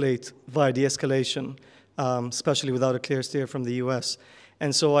de-escalate via de-escalation, especially without a clear steer from the US.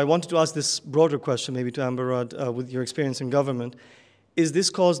 And so I wanted to ask this broader question, maybe to Amberrad, with your experience in government. Is this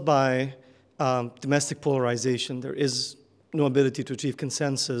caused by domestic polarization? There is no ability to achieve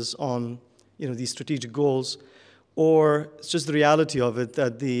consensus on these strategic goals, or it's just the reality of it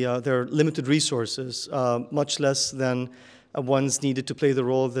that there are limited resources, much less than ones needed to play the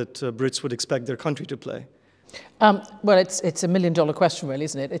role that Brits would expect their country to play? Well, it's $1 million question, really,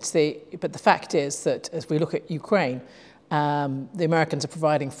 isn't it? But the fact is that as we look at Ukraine, the Americans are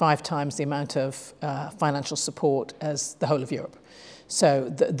providing 5 times the amount of financial support as the whole of Europe. So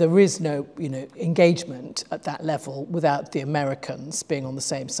there is no, engagement at that level without the Americans being on the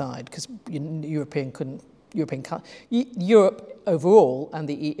same side, because Europe overall and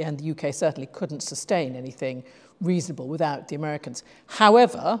the UK certainly couldn't sustain anything reasonable without the Americans.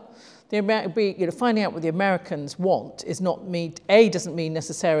 However, finding out what the Americans want is not doesn't mean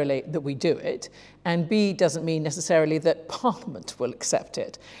necessarily that we do it, and B, doesn't mean necessarily that Parliament will accept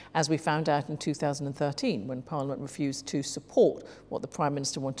it, as we found out in 2013 when Parliament refused to support what the Prime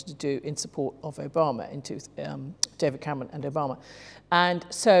Minister wanted to do in support of Obama, David Cameron and Obama. And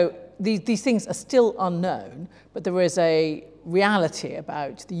so these things are still unknown, but there is a reality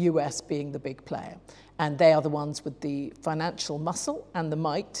about the US being the big player, and they are the ones with the financial muscle and the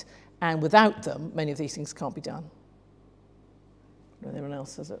might. And without them, many of these things can't be done. I don't know if anyone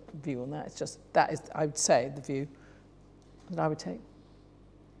else has a view on that. It's just, that is, I would say, the view that I would take.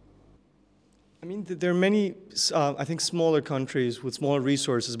 I mean, there are many, I think, smaller countries with smaller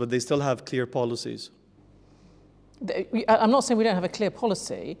resources, but they still have clear policies. I'm not saying we don't have a clear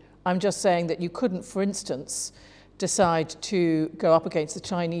policy. I'm just saying that you couldn't, for instance, decide to go up against the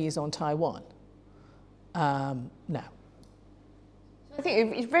Chinese on Taiwan. No. I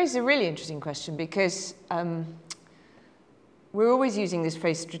think it raises a really interesting question, because we're always using this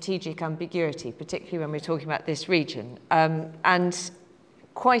phrase strategic ambiguity, particularly when we're talking about this region. And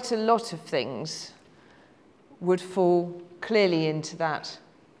quite a lot of things would fall clearly into that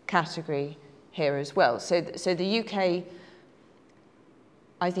category here as well. So the UK,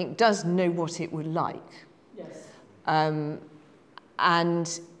 I think, does know what it would like. Yes.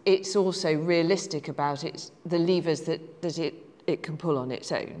 And it's also realistic about the levers that it can pull on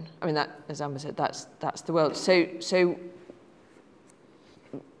its own. I mean, that, as Amber said, that's the world. So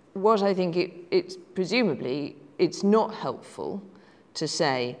what I think it's presumably, it's not helpful to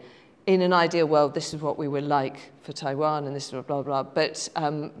say, in an ideal world, this is what we would like for Taiwan, and this is blah, blah, but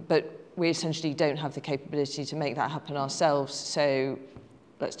we essentially don't have the capability to make that happen ourselves, so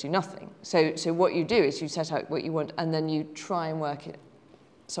let's do nothing. So what you do is you set out what you want, and then you try and work it.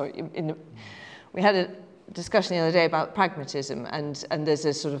 Sorry, we had a discussion the other day about pragmatism, and there's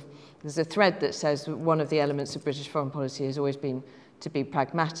a thread that says one of the elements of British foreign policy has always been to be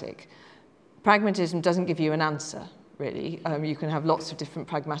pragmatic. Pragmatism doesn't give you an answer, really. You can have lots of different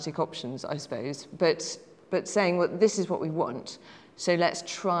pragmatic options, I suppose, but saying, well, this is what we want, so let's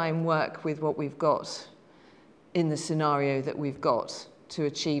try and work with what we've got in the scenario that we've got to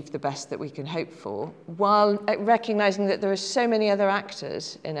achieve the best that we can hope for, while recognizing that there are so many other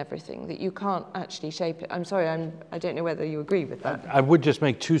actors in everything that you can't actually shape it. I'm sorry, I don't know whether you agree with that. I would just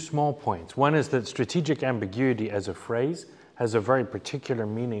make 2 small points. One is that strategic ambiguity as a phrase has a very particular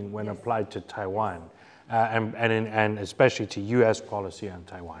meaning when applied to Taiwan, and especially to US policy on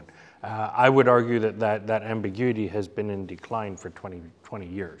Taiwan. I would argue that ambiguity has been in decline for 20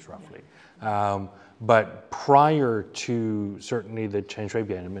 years, roughly. But prior to certainly the Chen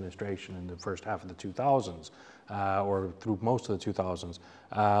Shui-bian administration in the first half of the 2000s, or through most of the 2000s,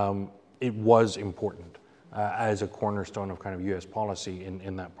 it was important as a cornerstone of kind of US policy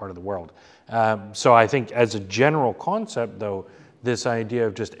in that part of the world. So I think as a general concept, though, this idea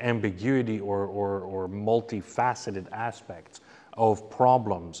of just ambiguity or multifaceted aspects of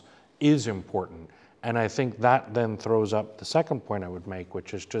problems is important. And I think that then throws up the second point I would make,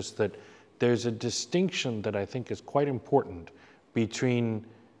 which is just that there's a distinction that I think is quite important between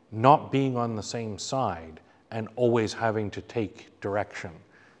not being on the same side and always having to take direction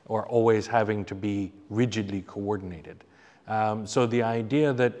or always having to be rigidly coordinated. So the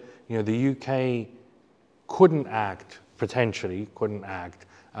idea that the UK potentially couldn't act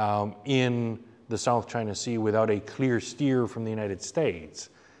in the South China Sea without a clear steer from the United States,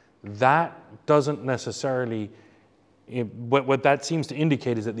 that doesn't necessarily what that seems to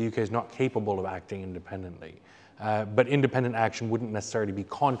indicate is that the UK is not capable of acting independently. But independent action wouldn't necessarily be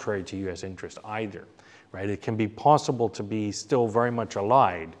contrary to US interest either, right? It can be possible to be still very much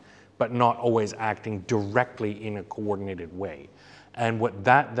allied, but not always acting directly in a coordinated way. And what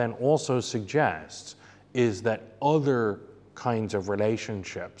that then also suggests is that other kinds of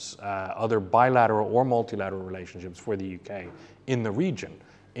relationships, other bilateral or multilateral relationships for the UK in the region,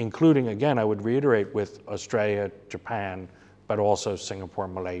 including, again, I would reiterate, with Australia, Japan, but also Singapore,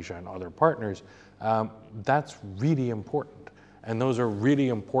 Malaysia, and other partners, that's really important. And those are really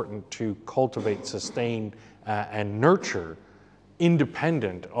important to cultivate, sustain, and nurture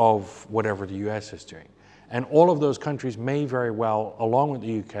independent of whatever the US is doing. And all of those countries may very well, along with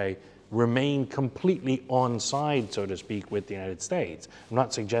the UK, remain completely on side, so to speak, with the United States. I'm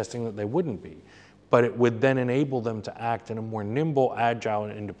not suggesting that they wouldn't be, but it would then enable them to act in a more nimble, agile,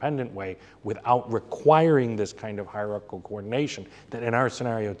 and independent way without requiring this kind of hierarchical coordination that in our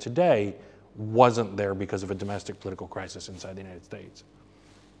scenario today wasn't there because of a domestic political crisis inside the United States.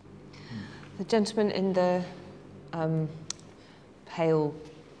 The gentleman in the pale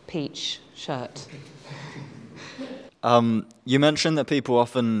peach shirt. You mentioned that people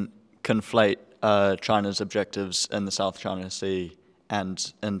often conflate China's objectives in the South China Sea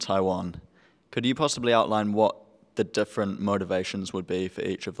and in Taiwan. Could you possibly outline what the different motivations would be for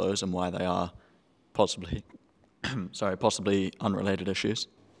each of those and why they are possibly, possibly unrelated issues?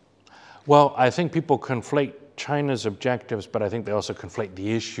 Well, I think people conflate China's objectives, but I think they also conflate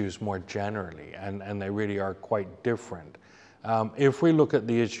the issues more generally, and they really are quite different. If we look at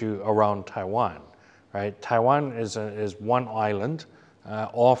the issue around Taiwan, right? Taiwan is one island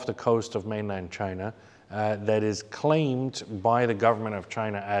off the coast of mainland China that is claimed by the government of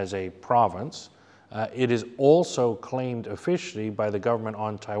China as a province. It is also claimed officially by the government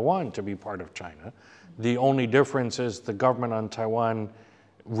on Taiwan to be part of China. The only difference is the government on Taiwan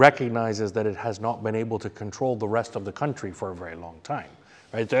recognizes that it has not been able to control the rest of the country for a very long time.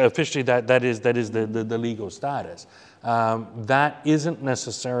 Right? Officially, that is the legal status. That isn't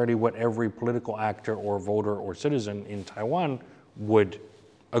necessarily what every political actor or voter or citizen in Taiwan would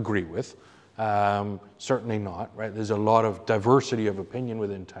agree with. Certainly not, right? There's a lot of diversity of opinion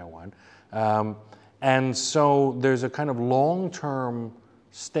within Taiwan. And so there's a kind of long-term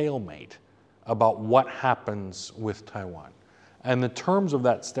stalemate about what happens with Taiwan. And the terms of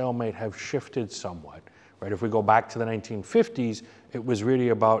that stalemate have shifted somewhat, right? If we go back to the 1950s, it was really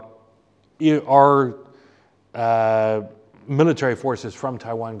about are military forces from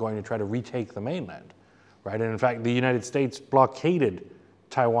Taiwan going to try to retake the mainland, right? And in fact, the United States blockaded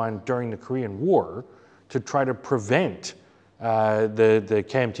Taiwan during the Korean War to try to prevent the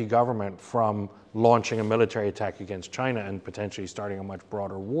KMT government from launching a military attack against China and potentially starting a much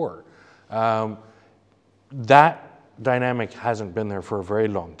broader war. That dynamic hasn't been there for a very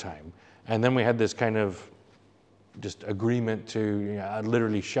long time. And then we had this kind of just agreement to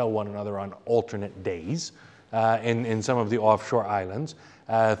literally shell one another on alternate days in some of the offshore islands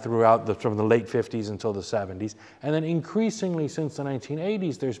from the late 50s until the 70s. And then increasingly since the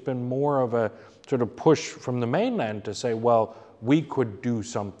 1980s, there's been more of a sort of push from the mainland to say, well, we could do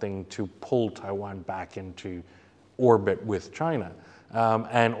something to pull Taiwan back into orbit with China.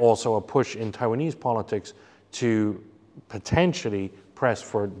 And also a push in Taiwanese politics to potentially press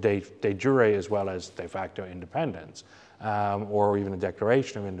for de jure as well as de facto independence, or even a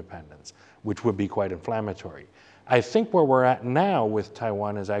declaration of independence, which would be quite inflammatory. I think where we're at now with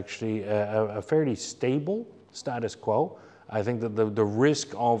Taiwan is actually a fairly stable status quo. I think that the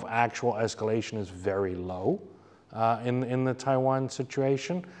risk of actual escalation is very low in the Taiwan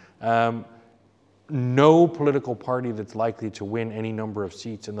situation. No political party that's likely to win any number of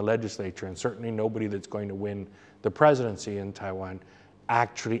seats in the legislature, and certainly nobody that's going to win the presidency in Taiwan,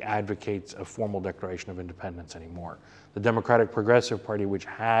 actually advocates a formal declaration of independence anymore. The Democratic Progressive Party, which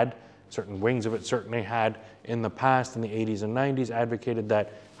had certain wings of it, certainly had in the past, in the 80s and 90s, advocated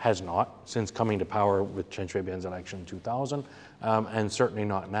that, has not since coming to power with Chen Shui-bian's election in 2000, and certainly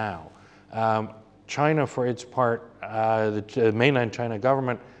not now. China, for its part, the mainland China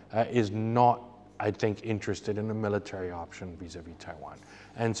government is not, I think, interested in a military option vis-a-vis Taiwan.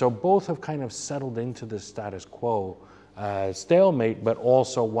 And so both have kind of settled into this status quo stalemate, but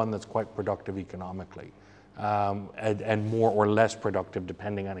also one that's quite productive economically, and more or less productive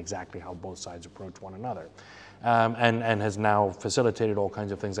depending on exactly how both sides approach one another. And has now facilitated all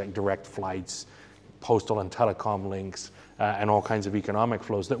kinds of things like direct flights, postal and telecom links, and all kinds of economic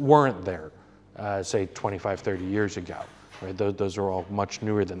flows that weren't there, say, 25, 30 years ago. Right? Those are all much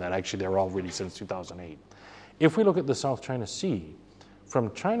newer than that. Actually, they're all really since 2008. If we look at the South China Sea,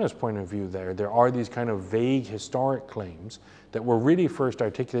 from China's point of view there are these kind of vague historic claims that were really first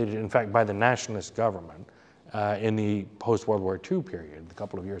articulated, in fact, by the nationalist government in the post-World War II period, the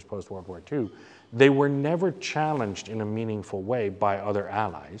couple of years post-World War II. They were never challenged in a meaningful way by other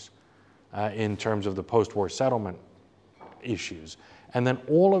allies in terms of the post-war settlement issues. And then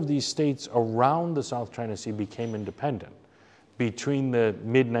all of these states around the South China Sea became independent between the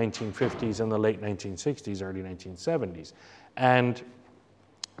mid-1950s and the late 1960s, early 1970s. And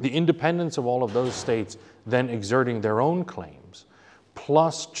the independence of all of those states then exerting their own claims,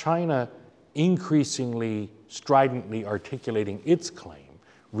 plus China increasingly stridently articulating its claim,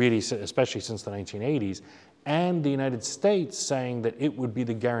 really, especially since the 1980s, and the United States saying that it would be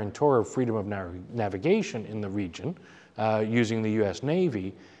the guarantor of freedom of navigation in the region, using the US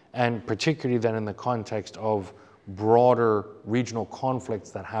Navy, and particularly then in the context of broader regional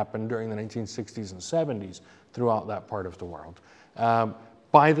conflicts that happened during the 1960s and 70s throughout that part of the world.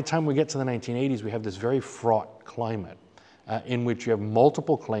 By the time we get to the 1980s, we have this very fraught climate in which you have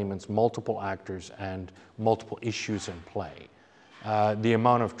multiple claimants, multiple actors, and multiple issues in play. The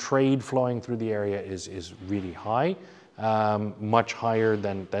amount of trade flowing through the area is really high, much higher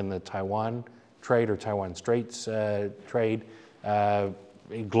than the Taiwan trade or Taiwan Straits trade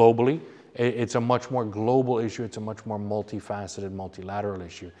globally. It's a much more global issue. It's a much more multifaceted, multilateral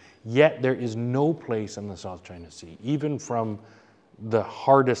issue. Yet there is no place in the South China Sea, even from the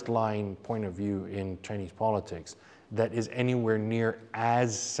hardest line point of view in Chinese politics, that is anywhere near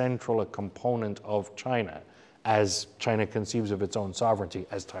as central a component of China as China conceives of its own sovereignty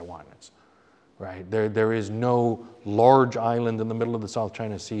as Taiwan is, right? There is no large island in the middle of the South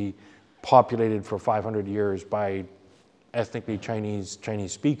China Sea populated for 500 years by ethnically Chinese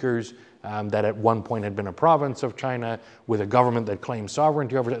speakers that at one point had been a province of China with a government that claimed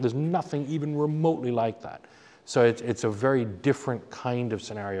sovereignty over it. There's nothing even remotely like that. So it's a very different kind of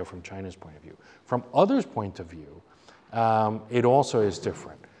scenario from China's point of view. From others' point of view, it also is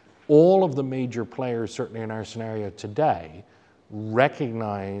different. All of the major players, certainly in our scenario today,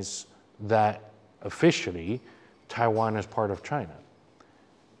 recognize that officially Taiwan is part of China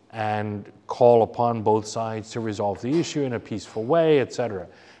and call upon both sides to resolve the issue in a peaceful way, etc.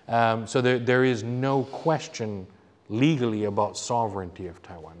 So there is no question legally about sovereignty of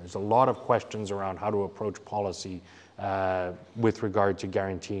Taiwan. There's a lot of questions around how to approach policy with regard to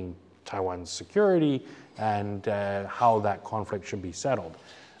guaranteeing Taiwan's security and how that conflict should be settled.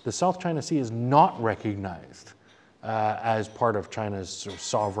 The South China Sea is not recognized as part of China's sort of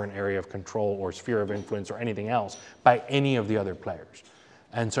sovereign area of control or sphere of influence or anything else by any of the other players.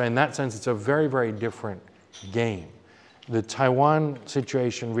 And so in that sense, it's a very, very different game. The Taiwan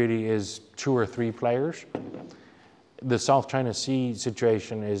situation really is 2 or 3 players. The South China Sea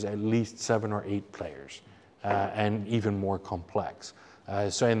situation is at least 7 or 8 players, and even more complex.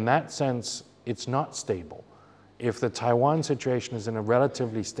 So in that sense, it's not stable. If the Taiwan situation is in a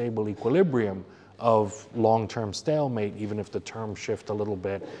relatively stable equilibrium of long-term stalemate, even if the terms shift a little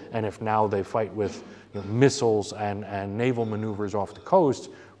bit, and if now they fight with missiles and naval maneuvers off the coast,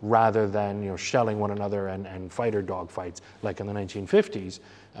 rather than shelling one another and fighter dogfights like in the 1950s,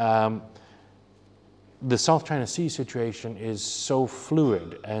 the South China Sea situation is so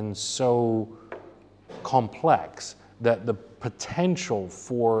fluid and so complex that the potential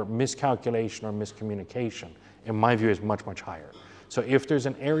for miscalculation or miscommunication, in my view, is much, much higher. So if there's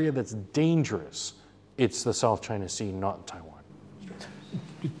an area that's dangerous, it's the South China Sea, not Taiwan.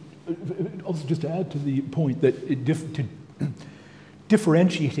 Also, just to add to the point that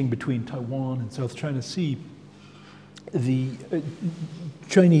differentiating between Taiwan and South China Sea, the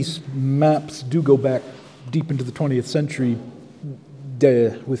Chinese maps do go back deep into the 20th century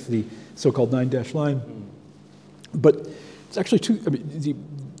with the so-called 9-dash line. But it's actually the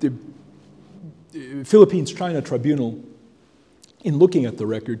Philippines-China Tribunal, in looking at the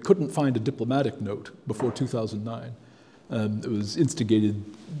record, couldn't find a diplomatic note before 2009. It was instigated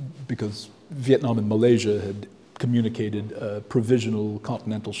because Vietnam and Malaysia had communicated a provisional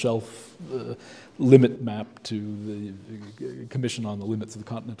continental shelf limit map to the Commission on the Limits of the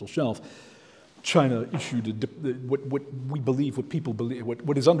Continental Shelf. China issued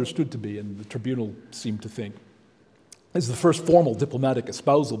what is understood to be, and the tribunal seemed to think, is the first formal diplomatic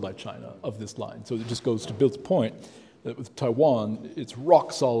espousal by China of this line. So it just goes to Bill's point that with Taiwan, it's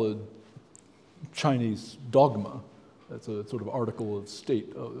rock solid Chinese dogma. That's a sort of article of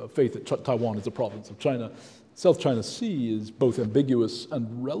state, of faith that Taiwan is a province of China. South China Sea is both ambiguous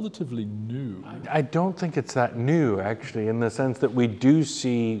and relatively new. I don't think it's that new, actually, in the sense that we do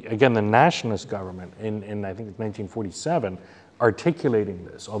see, again, the nationalist government in I think it's 1947, articulating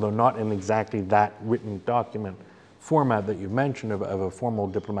this, although not in exactly that written document format that you've mentioned of a formal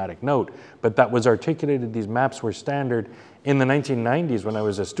diplomatic note, but that was articulated, these maps were standard in the 1990s when I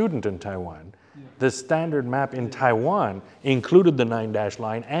was a student in Taiwan. The standard map in Taiwan included the 9-dash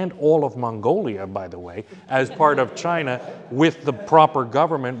line and all of Mongolia, by the way, as part of China, with the proper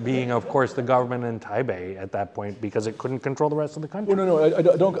government being, of course, the government in Taipei at that point, because it couldn't control the rest of the country. Well, no,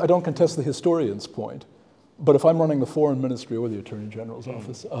 I don't contest the historian's point. But if I'm running the Foreign Ministry or the Attorney General's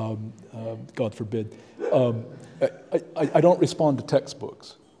office, God forbid, I don't respond to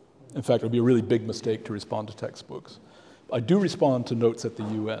textbooks. In fact, it would be a really big mistake to respond to textbooks. I do respond to notes at the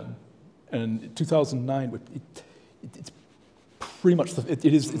UN. And in 2009, it's pretty much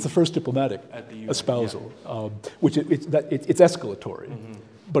it's the first diplomatic espousal, yeah. Which it's escalatory, mm-hmm.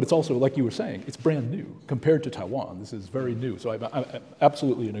 But it's also, like you were saying, it's brand new compared to Taiwan. This is very new, so I'm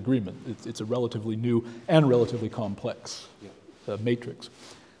absolutely in agreement. It's a relatively new and relatively complex matrix.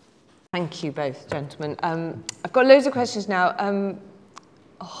 Thank you both, gentlemen. I've got loads of questions now.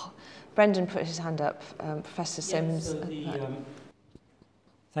 Brendan put his hand up. Professor Sims. Yes, so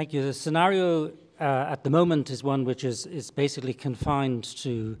thank you. The scenario at the moment is one which is basically confined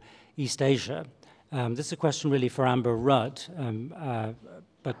to East Asia. This is a question really for Amber Rudd,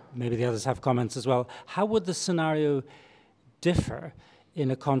 but maybe the others have comments as well. How would the scenario differ in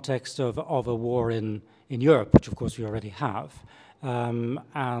a context of a war in Europe, which of course we already have,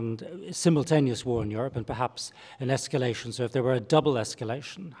 and a simultaneous war in Europe and perhaps an escalation? So if there were a double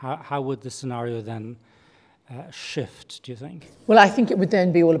escalation, how would the scenario then shift, do you think? Well, I think it would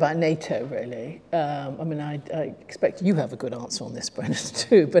then be all about NATO, really. I mean, I expect you have a good answer on this, Brendan,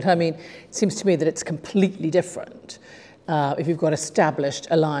 too. But I mean, it seems to me that it's completely different if you've got established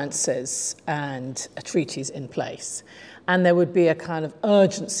alliances and treaties in place. And there would be a kind of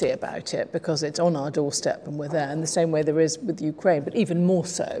urgency about it because it's on our doorstep and we're there, in the same way there is with Ukraine, but even more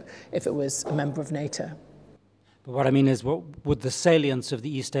so if it was a member of NATO. But what I mean is, what would the salience of the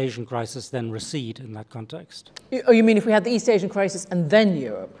East Asian crisis then recede in that context? Oh, you mean if we had the East Asian crisis and then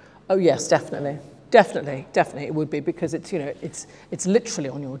Europe? Oh, yes, definitely. Definitely it would be, because it's, you know, it's literally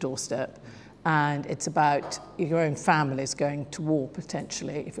on your doorstep. And it's about your own families going to war,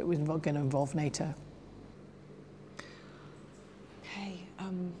 potentially, if it was going to involve NATO. Okay,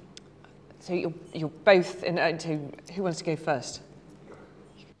 so you're both in. Who wants to go first?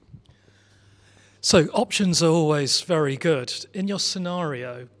 So options are always very good. In your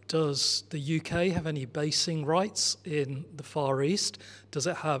scenario, does the UK have any basing rights in the Far East? Does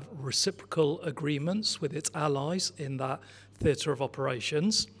it have reciprocal agreements with its allies in that theatre of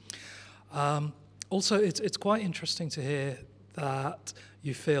operations? Also, it's quite interesting to hear that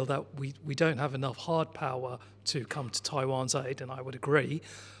you feel that we don't have enough hard power to come to Taiwan's aid, and I would agree.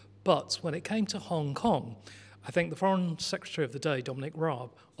 But when it came to Hong Kong, I think the Foreign Secretary of the day, Dominic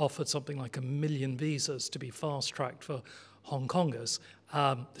Raab, offered something like 1 million visas to be fast-tracked for Hong Kongers.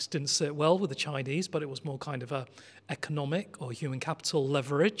 This didn't sit well with the Chinese, but it was more kind of a economic or human capital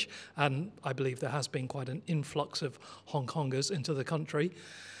leverage, and I believe there has been quite an influx of Hong Kongers into the country.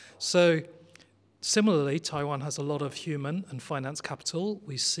 So similarly, Taiwan has a lot of human and finance capital.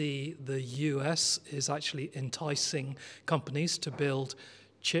 We see the US is actually enticing companies to build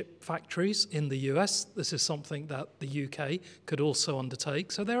chip factories in the US. This is something that the UK could also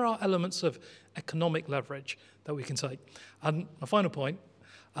undertake. So there are elements of economic leverage that we can take. And my final point,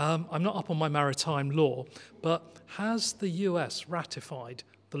 I'm not up on my maritime law, but has the US ratified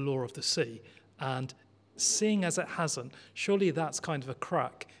the law of the sea? And seeing as it hasn't, surely that's kind of a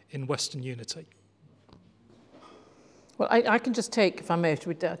crack in Western unity. Well, I can just take, if I may,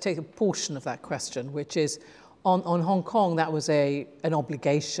 take a portion of that question, which is on Hong Kong, that was an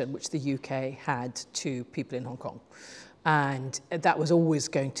obligation which the UK had to people in Hong Kong. And that was always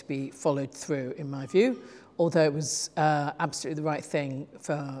going to be followed through, in my view, although it was absolutely the right thing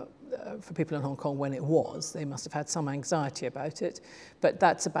for people in Hong Kong when it was. They must have had some anxiety about it. But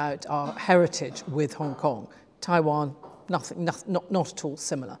that's about our heritage with Hong Kong. Taiwan, not at all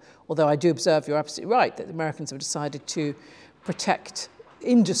similar. Although I do observe you're absolutely right that the Americans have decided to protect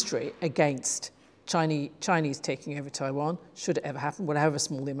industry against Chinese taking over Taiwan, should it ever happen, whatever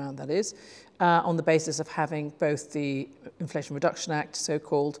small the amount that is, on the basis of having both the Inflation Reduction Act,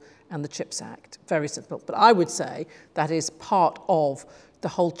 so-called, and the CHIPS Act. Very simple. But I would say that is part of the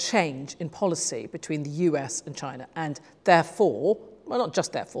whole change in policy between the US and China, and therefore, well, not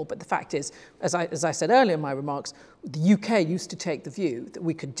just therefore, but the fact is, as I said earlier in my remarks, the UK used to take the view that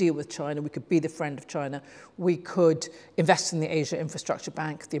we could deal with China, we could be the friend of China, we could invest in the Asia Infrastructure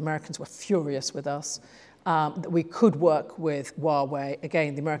Bank. The Americans were furious with us. that we could work with Huawei.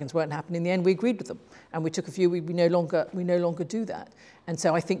 Again, the Americans weren't happy. In the end, we agreed with them, and we took a view. We no longer do that. And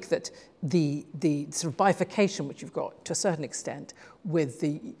so I think that the sort of bifurcation which you've got to a certain extent with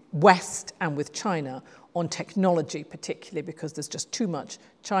the West and with China on technology, particularly because there's just too much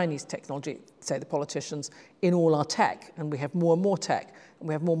Chinese technology, say the politicians, in all our tech, and we have more and more tech, and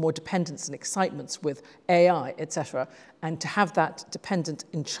we have more and more dependence and excitements with AI, etc. And to have that dependent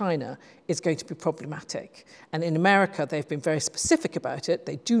in China is going to be problematic. And in America, they've been very specific about it.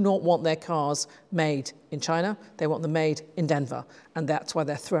 They do not want their cars made in China. They want them made in Denver. And that's why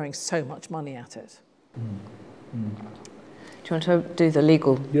they're throwing so much money at it. Do you want to do the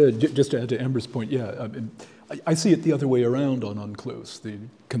legal? Yeah, just to add to Amber's point, yeah. I see it the other way around on UNCLOS, the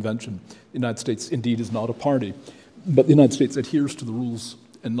convention. The United States indeed is not a party, but the United States adheres to the rules,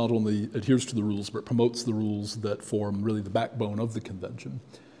 and not only adheres to the rules, but promotes the rules that form really the backbone of the convention.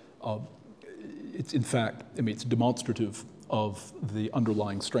 It's in fact, I mean, it's demonstrative of the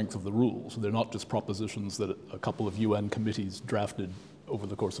underlying strength of the rules. They're not just propositions that a couple of UN committees drafted over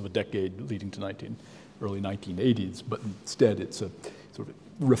the course of a decade leading to early 1980s, but instead it's a sort of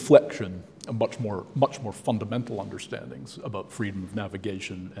reflection of much more fundamental understandings about freedom of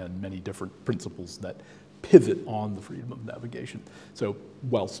navigation and many different principles that pivot on the freedom of navigation. So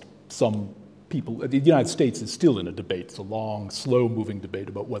whilst some people, the United States is still in a debate. It's a long, slow-moving debate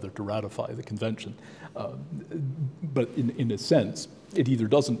about whether to ratify the convention. But in a sense, it either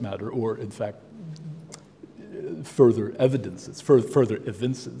doesn't matter or, in fact, further evinces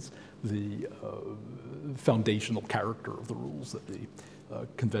the foundational character of the rules that the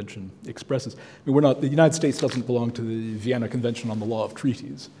convention expresses. I mean, the United States doesn't belong to the Vienna Convention on the Law of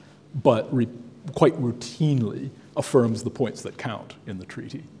Treaties, but quite routinely affirms the points that count in the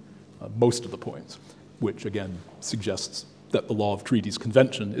treaty, most of the points, which again suggests that the Law of Treaties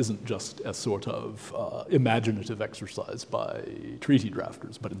Convention isn't just a sort of imaginative exercise by treaty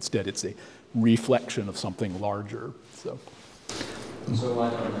drafters, but instead it's a reflection of something larger. So why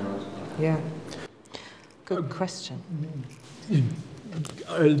don't Yeah. Good question.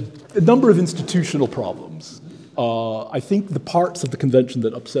 A number of institutional problems. I think the parts of the convention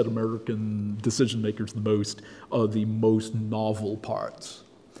that upset American decision makers the most are the most novel parts,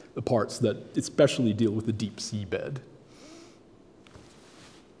 the parts that especially deal with the deep seabed.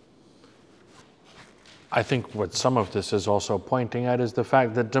 I think what some of this is also pointing at is the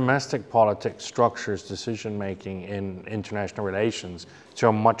fact that domestic politics structures decision-making in international relations to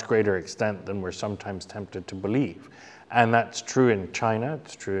a much greater extent than we're sometimes tempted to believe. And that's true in China,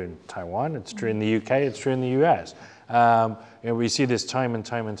 it's true in Taiwan, it's true in the UK, it's true in the US. We see this time and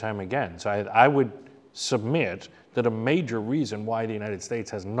time and time again. So I would submit that a major reason why the United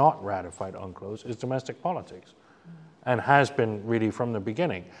States has not ratified UNCLOS is domestic politics, and has been really from the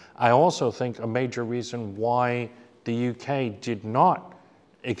beginning. I also think a major reason why the UK did not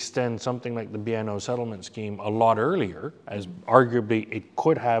extend something like the BNO settlement scheme a lot earlier, as arguably it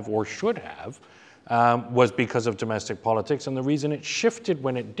could have or should have, was because of domestic politics. And the reason it shifted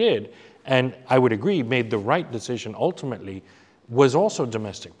when it did, and I would agree, made the right decision ultimately, was also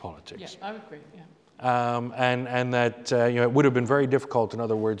domestic politics. Yeah, I would agree, yeah. And that it would have been very difficult, in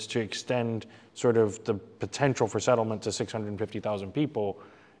other words, to extend sort of the potential for settlement to 650,000 people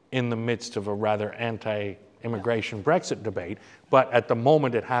in the midst of a rather anti-immigration Brexit debate. But at the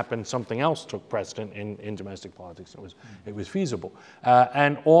moment it happened, something else took precedent in domestic politics. It was feasible.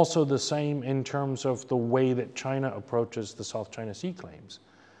 And also the same in terms of the way that China approaches the South China Sea claims.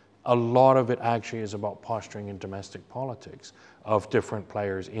 A lot of it actually is about posturing in domestic politics of different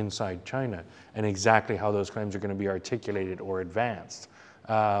players inside China and exactly how those claims are going to be articulated or advanced.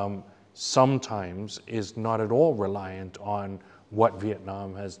 Sometimes is not at all reliant on what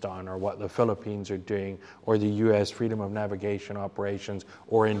Vietnam has done or what the Philippines are doing or the US freedom of navigation operations,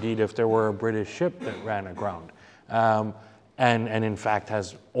 or indeed if there were a British ship that ran aground. And in fact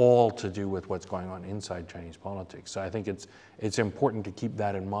has all to do with what's going on inside Chinese politics. So I think it's important to keep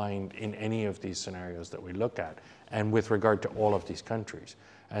that in mind in any of these scenarios that we look at, and with regard to all of these countries.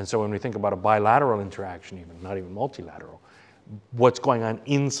 And so when we think about a bilateral interaction even, not even multilateral, what's going on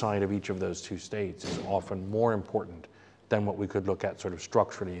inside of each of those two states is often more important than what we could look at sort of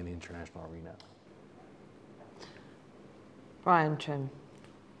structurally in the international arena. Brian Trim.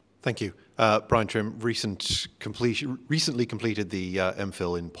 Thank you. Brian Trim, recently completed the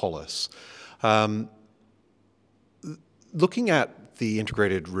MPhil in Polis. Looking at the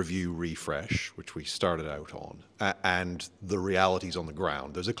integrated review refresh, which we started out on, and the realities on the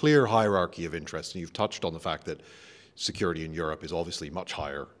ground, there's a clear hierarchy of interest, and you've touched on the fact that security in Europe is obviously much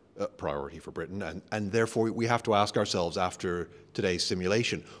higher priority for Britain, and therefore we have to ask ourselves after today's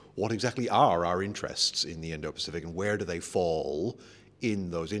simulation, what exactly are our interests in the Indo-Pacific and where do they fall in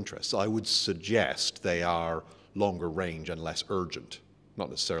those interests? I would suggest they are longer range and less urgent, not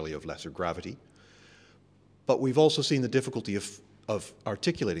necessarily of lesser gravity. But we've also seen the difficulty of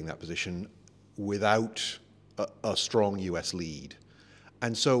articulating that position without a strong US lead.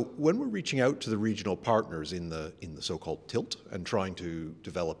 And so when we're reaching out to the regional partners in the so-called tilt and trying to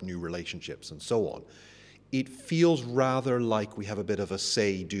develop new relationships and so on, it feels rather like we have a bit of a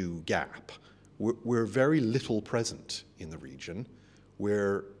say-do gap. We're very little present in the region.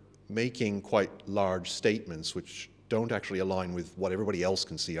 We're making quite large statements which don't actually align with what everybody else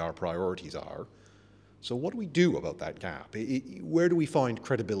can see our priorities are. So what do we do about that gap? Where do we find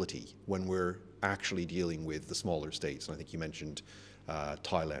credibility when we're actually dealing with the smaller states? And I think you mentioned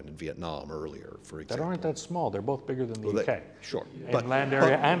Thailand and Vietnam earlier, for example. That aren't that small. They're both bigger than the UK. Sure. In land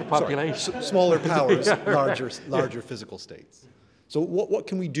area and population. Sorry, smaller powers, larger physical states. So what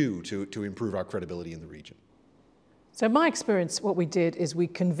can we do to improve our credibility in the region? So my experience, what we did is we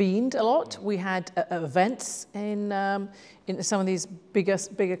convened a lot. We had events in some of these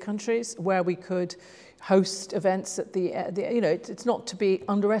bigger countries where we could host events at it's not to be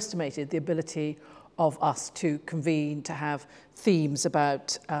underestimated, the ability of us to convene, to have themes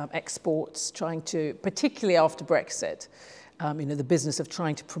about exports, trying to, particularly after Brexit, the business of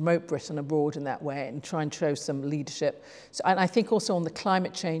trying to promote Britain abroad in that way and try and show some leadership. So, and I think also on the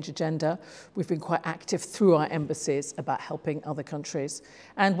climate change agenda, we've been quite active through our embassies about helping other countries.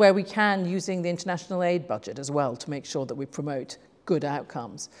 And where we can, using the international aid budget as well to make sure that we promote good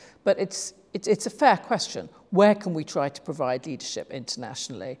outcomes. But it's a fair question. Where can we try to provide leadership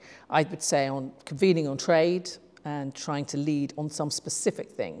internationally? I would say on convening on trade and trying to lead on some specific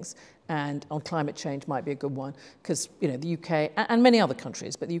things, and on climate change might be a good one, because the UK and many other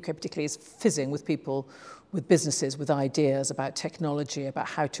countries, but the UK particularly, is fizzing with people, with businesses, with ideas about technology, about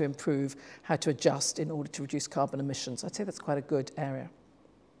how to improve, how to adjust in order to reduce carbon emissions. I'd say that's quite a good area.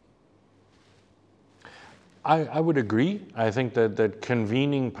 I would agree. I think that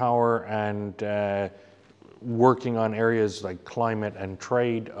convening power and working on areas like climate and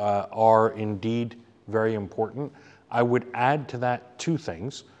trade are indeed very important. I would add to that two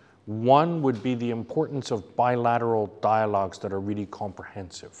things. One would be the importance of bilateral dialogues that are really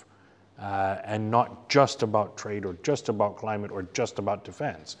comprehensive and not just about trade or just about climate or just about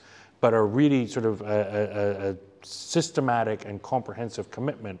defense, but are really sort of a systematic and comprehensive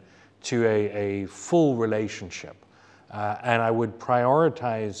commitment to a full relationship. And I would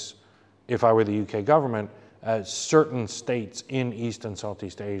prioritize, if I were the UK government, certain states in East and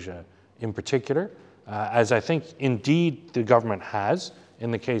Southeast Asia in particular, as I think indeed the government has in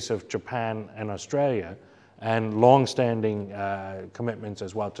the case of Japan and Australia, and long-standing commitments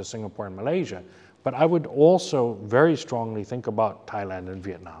as well to Singapore and Malaysia. But I would also very strongly think about Thailand and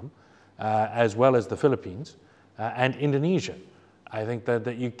Vietnam, as well as the Philippines and Indonesia. I think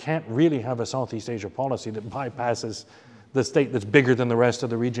that you can't really have a Southeast Asia policy that bypasses the state that's bigger than the rest of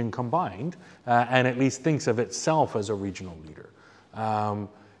the region combined, and at least thinks of itself as a regional leader.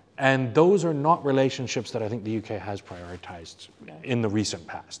 And those are not relationships that I think the UK has prioritized in the recent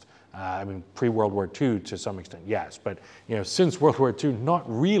past. I mean, pre-World War II to some extent, yes, but since World War II, not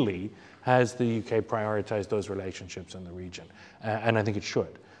really has the UK prioritized those relationships in the region, and I think it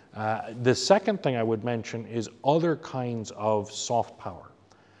should. The second thing I would mention is other kinds of soft power.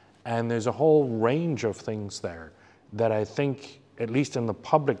 And there's a whole range of things there that I think, at least in the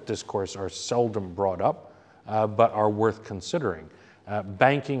public discourse, are seldom brought up, but are worth considering.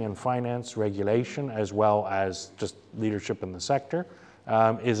 Banking and finance regulation, as well as just leadership in the sector,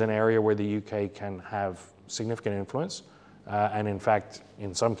 is an area where the UK can have significant influence, and in fact,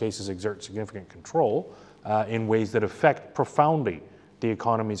 in some cases, exert significant control in ways that affect profoundly the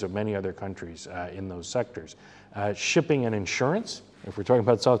economies of many other countries in those sectors. Shipping and insurance, if we're talking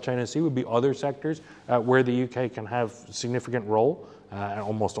about South China Sea, would be other sectors where the UK can have a significant role, and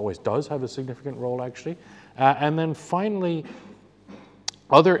almost always does have a significant role actually. And then finally,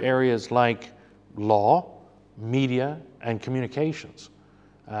 other areas like law, media, and communications.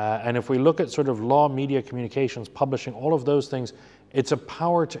 And if we look at sort of law, media, communications, publishing, all of those things, it's a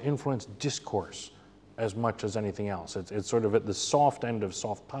power to influence discourse as much as anything else. It's sort of at the soft end of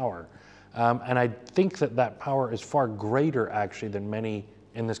soft power. And I think that power is far greater actually than many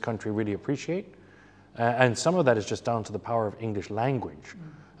in this country really appreciate. And some of that is just down to the power of English language,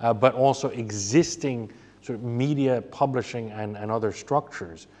 but also existing sort of media publishing and other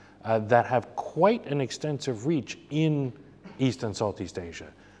structures that have quite an extensive reach in East and Southeast Asia.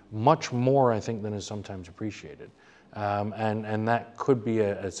 Much more, I think, than is sometimes appreciated. And that could be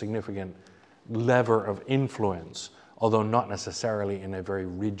a significant lever of influence, although not necessarily in a very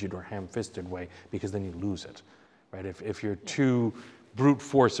rigid or ham-fisted way, because then you lose it, right? If you're too brute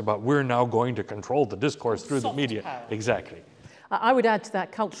force about we're now going to control the discourse through the media. Power. Exactly. I would add to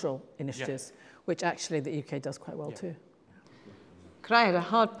that cultural initiatives, which actually the UK does quite well too. Could I add a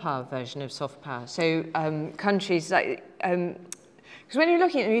hard power version of soft power? So countries like, because when you're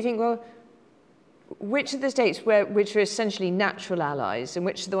looking at them, you think, well, which of the states which are essentially natural allies and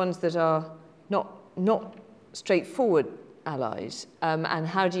which are the ones that are not straightforward allies, and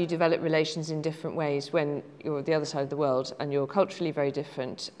how do you develop relations in different ways when you're the other side of the world and you're culturally very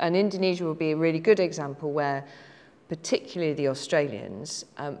different? And Indonesia will be a really good example where particularly the Australians,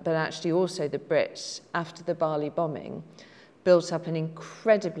 but actually also the Brits, after the Bali bombing, built up an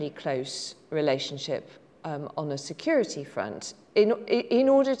incredibly close relationship on a security front in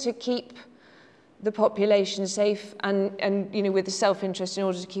order to keep the population safe and you know, with the self-interest in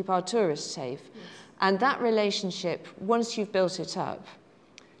order to keep our tourists safe. Yes. And that relationship, once you've built it up,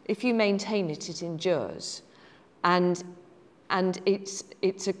 if you maintain it, it endures. And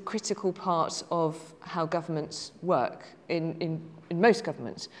it's a critical part of how governments work in most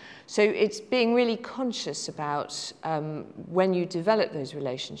governments. So it's being really conscious about when you develop those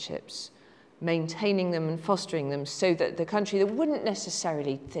relationships, maintaining them and fostering them so that the country that wouldn't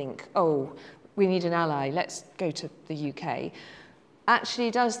necessarily think, oh, we need an ally, let's go to the UK,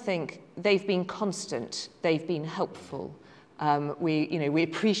 actually does think they've been constant, they've been helpful. We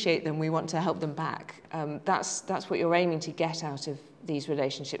appreciate them, we want to help them back. That's what you're aiming to get out of these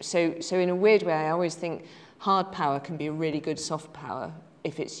relationships. So in a weird way, I always think hard power can be a really good soft power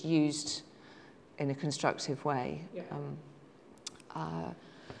if it's used in a constructive way. Yeah.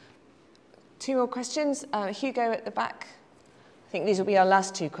 2 more questions. Hugo at the back. I think these will be our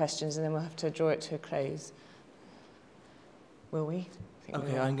last 2 questions and then we'll have to draw it to a close. Will we?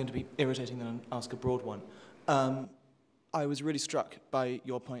 Okay, I'm going to be irritating and ask a broad one. I was really struck by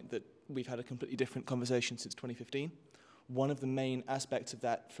your point that we've had a completely different conversation since 2015. One of the main aspects of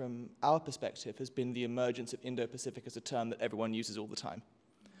that from our perspective has been the emergence of Indo-Pacific as a term that everyone uses all the time.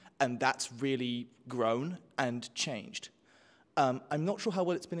 And that's really grown and changed. I'm not sure how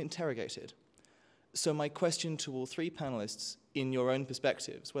well it's been interrogated. So my question to all 3 panelists, in your own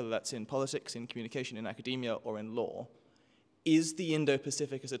perspectives, whether that's in politics, in communication, in academia, or in law, is the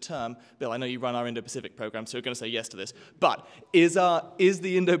Indo-Pacific as a term, Bill, I know you run our Indo-Pacific program, so you're going to say yes to this, but is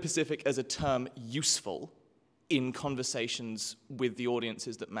the Indo-Pacific as a term useful in conversations with the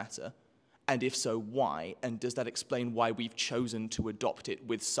audiences that matter? And if so, why? And does that explain why we've chosen to adopt it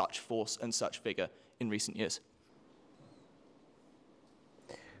with such force and such vigor in recent years?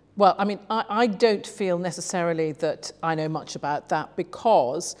 Well, I mean, I don't feel necessarily that I know much about that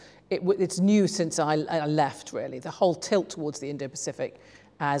because it's new since I left, really. The whole tilt towards the Indo-Pacific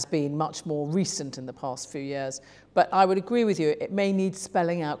has been much more recent in the past few years. But I would agree with you, it may need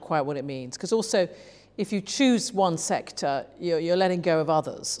spelling out quite what it means. Because also, if you choose one sector, you're letting go of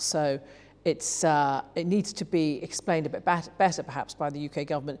others. So it needs to be explained a bit better, perhaps, by the UK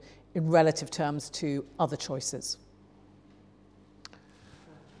government in relative terms to other choices.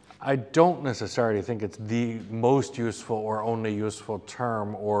 I don't necessarily think it's the most useful or only useful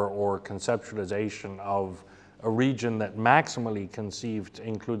term or conceptualization of a region that maximally conceived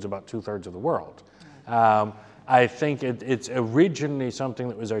includes about 2/3 of the world. I think it's originally something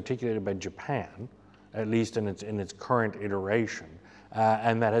that was articulated by Japan, at least in its current iteration,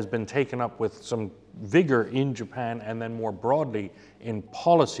 and that has been taken up with some vigor in Japan and then more broadly in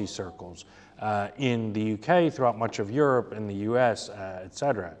policy circles in the UK, throughout much of Europe, in the US,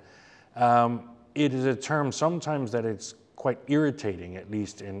 etc. It is a term sometimes that it's quite irritating, at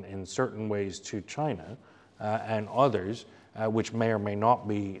least in certain ways, to China and others, which may or may not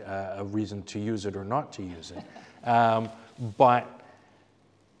be a reason to use it or not to use it. But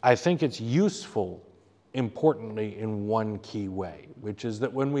I think it's useful, importantly, in one key way, which is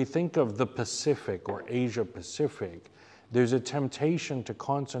that when we think of the Pacific or Asia Pacific, there's a temptation to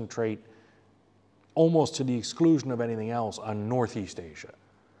concentrate almost to the exclusion of anything else on Northeast Asia.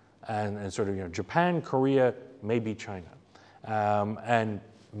 And sort of, Japan, Korea, maybe China, and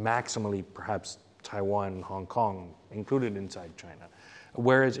maximally perhaps Taiwan, Hong Kong included inside China.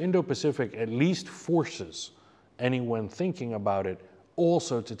 Whereas Indo-Pacific at least forces anyone thinking about it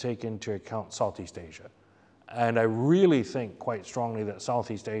also to take into account Southeast Asia. And I really think quite strongly that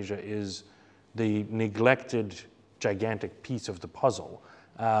Southeast Asia is the neglected gigantic piece of the puzzle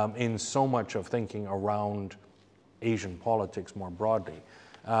in so much of thinking around Asian politics more broadly.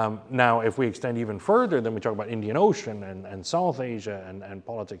 Now, if we extend even further, then we talk about Indian Ocean and South Asia and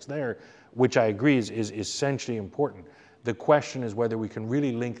politics there, which I agree is essentially important. The question is whether we can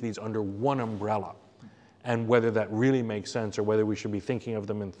really link these under one umbrella and whether that really makes sense or whether we should be thinking of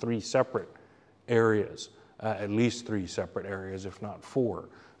them in three separate areas, at least three separate areas, if not four.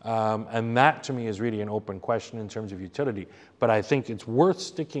 And that to me is really an open question in terms of utility. But I think it's worth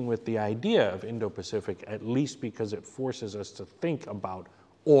sticking with the idea of Indo-Pacific, at least because it forces us to think about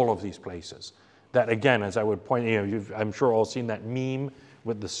all of these places. That again, as I would point, you've, I'm sure all seen that meme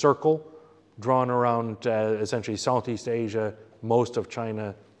with the circle drawn around essentially Southeast Asia, most of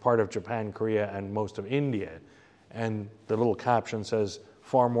China, part of Japan, Korea, and most of India. And the little caption says,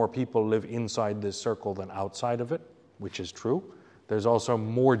 far more people live inside this circle than outside of it, which is true. There's also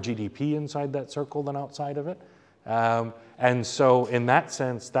more GDP inside that circle than outside of it. And so in that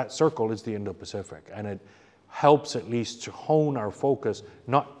sense, that circle is the Indo-Pacific. And it helps at least to hone our focus,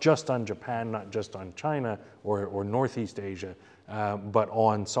 not just on Japan, not just on China or Northeast Asia, but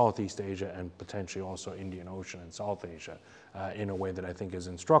on Southeast Asia and potentially also Indian Ocean and South Asia in a way that I think is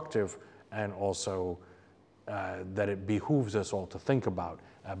instructive and also that it behooves us all to think about,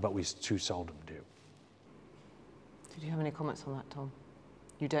 but we too seldom do. Did you have any comments on that, Tom?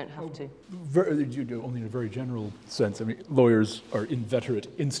 You don't have to. You do, only in a very general sense. I mean, lawyers are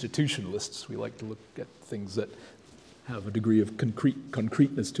inveterate institutionalists. We like to look at things that have a degree of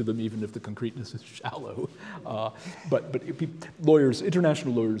concreteness to them, even if the concreteness is shallow. But lawyers,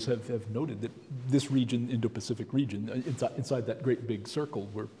 international lawyers have noted that this region, Indo-Pacific region, inside that great big circle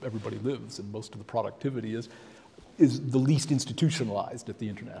where everybody lives and most of the productivity is the least institutionalized at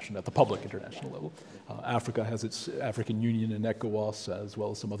the public international level. Africa has its African Union and ECOWAS, as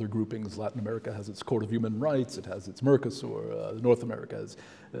well as some other groupings. Latin America has its Court of Human Rights. It has its Mercosur. North America has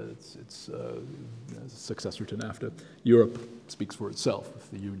its successor to NAFTA. Europe speaks for itself, with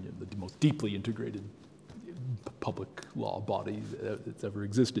the Union, the most deeply integrated public law body that's ever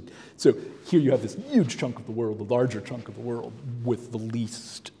existed. So here you have this huge chunk of the world, the larger chunk of the world, with the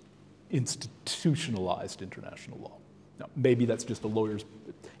least institutionalized international law. Now, maybe that's just a lawyer.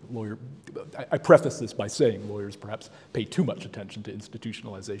 I preface this by saying lawyers perhaps pay too much attention to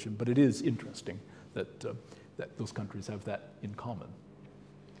institutionalization, but it is interesting that that those countries have that in common.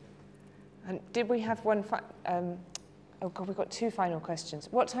 And did we have one? Oh God, we've got two final questions.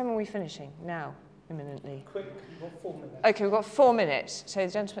 What time are we finishing now? Imminently. Quick, we've got 4 minutes. Okay, we've got 4 minutes. So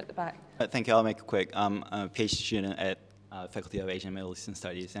the gentleman at the back. Thank you. I'll make it quick. I'm a PhD student at Faculty of Asian and Middle Eastern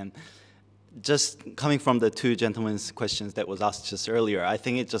Studies, and just coming from the two gentlemen's questions that was asked just earlier, I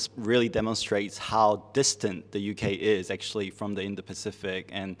think it just really demonstrates how distant the UK is actually from the Indo-Pacific.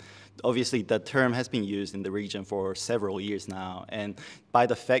 And obviously the term has been used in the region for several years now. And by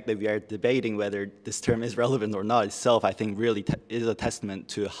the fact that we are debating whether this term is relevant or not itself, I think really is a testament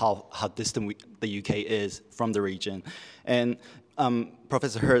to how distant the UK is from the region. And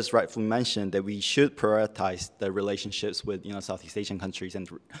Professor Hurst rightfully mentioned that we should prioritize the relationships with Southeast Asian countries and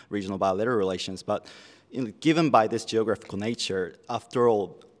regional bilateral relations. But given by this geographical nature, after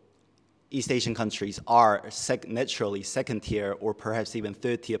all, East Asian countries are naturally second-tier or perhaps even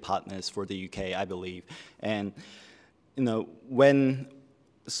third-tier partners for the UK, I believe. And and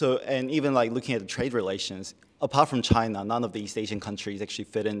even like looking at the trade relations, apart from China, none of the East Asian countries actually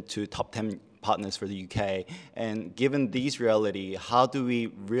fit into top 10 partners for the UK. And given these reality, how do we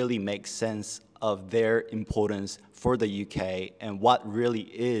really make sense of their importance for the UK and what really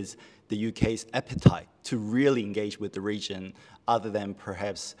is the UK's appetite to really engage with the region other than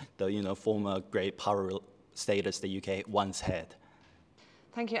perhaps the former great power status the UK once had?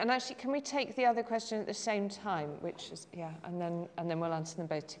 Thank you. And actually, can we take the other question at the same time, which is, yeah, and then we'll answer them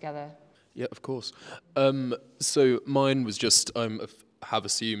both together. Yeah, of course. So mine was just, have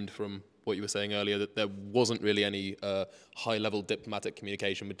assumed from what you were saying earlier that there wasn't really any high-level diplomatic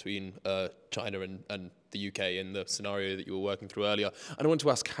communication between China and the UK in the scenario that you were working through earlier. And I want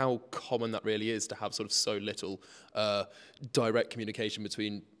to ask how common that really is to have sort of so little direct communication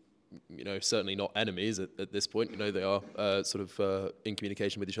between, certainly not enemies at this point. They are sort of in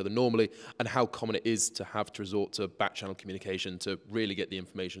communication with each other normally, and how common it is to have to resort to back-channel communication to really get the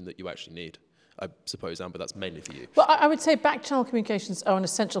information that you actually need. I suppose, Amber, that's mainly for you. Well, I would say back-channel communications are an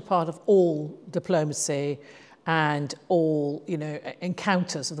essential part of all diplomacy and all,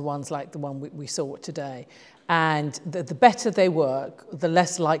 encounters of the ones like the one we saw today. And the better they work, the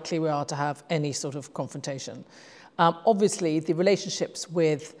less likely we are to have any sort of confrontation. Obviously, the relationships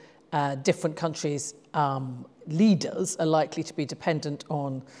with different countries' leaders are likely to be dependent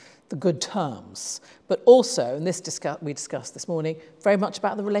on the good terms, but also, and this we discussed this morning, very much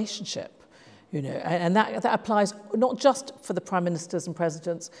about the relationship. You know, and that applies not just for the prime ministers and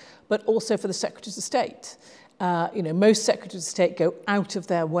presidents, but also for the secretaries of state. You know, most secretaries of state go out of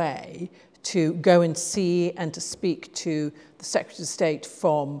their way to go and see and to speak to the secretaries of state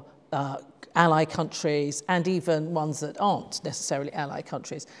from ally countries and even ones that aren't necessarily ally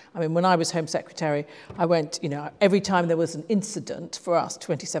countries. I mean, when I was Home Secretary, I went, you know, every time there was an incident for us,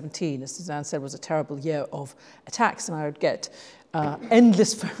 2017, as Suzanne said, was a terrible year of attacks, and I would get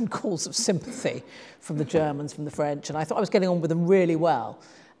endless phone calls of sympathy from the Germans, from the French, and I thought I was getting on with them really well.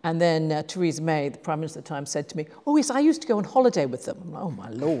 And then Theresa May, the Prime Minister at the time, said to me, "Oh yes, I used to go on holiday with them." I'm like, "Oh my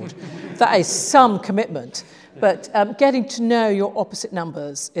Lord, that is some commitment." But getting to know your opposite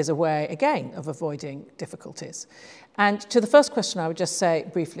numbers is a way, again, of avoiding difficulties. And to the first question, I would just say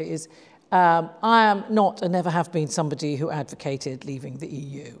briefly is, I am not and never have been somebody who advocated leaving the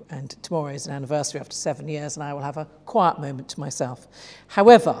EU. And tomorrow is an anniversary after 7 years, and I will have a quiet moment to myself.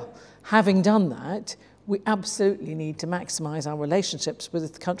 However, having done that, we absolutely need to maximise our relationships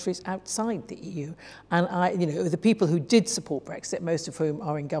with countries outside the EU. And you know, the people who did support Brexit, most of whom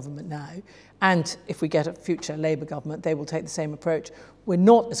are in government now, and if we get a future Labour government, they will take the same approach. We're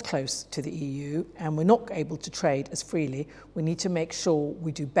not as close to the EU, and we're not able to trade as freely. We need to make sure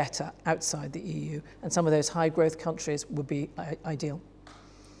we do better outside the EU, and some of those high-growth countries would be ideal.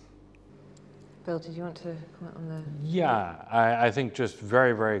 Bill, did you want to comment on the... Yeah, I think just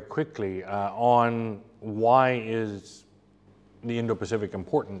very, very quickly on why is the Indo-Pacific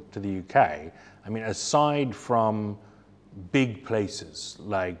important to the UK? I mean, aside from big places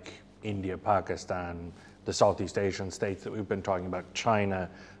like India, Pakistan, the Southeast Asian states that we've been talking about, China,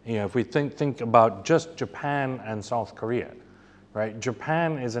 you know, if we think about just Japan and South Korea, right?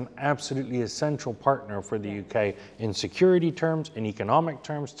 Japan is an absolutely essential partner for the UK in security terms, in economic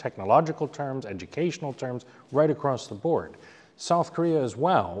terms, technological terms, educational terms, right across the board. South Korea as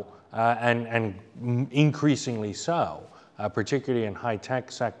well, and increasingly so, particularly in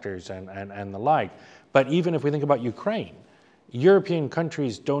high-tech sectors and the like. But even if we think about Ukraine, European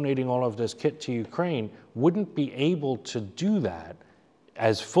countries donating all of this kit to Ukraine wouldn't be able to do that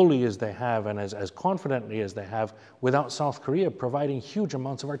as fully as they have and as confidently as they have without South Korea providing huge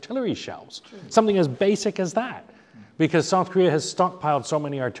amounts of artillery shells. True. Something as basic as that. Because South Korea has stockpiled so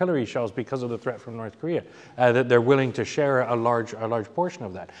many artillery shells because of the threat from North Korea that they're willing to share a large portion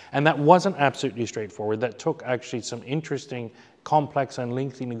of that. And that wasn't absolutely straightforward. That took actually some interesting, complex and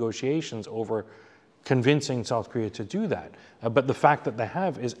lengthy negotiations over convincing South Korea to do that. But the fact that they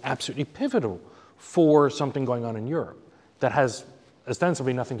have is absolutely pivotal for something going on in Europe that has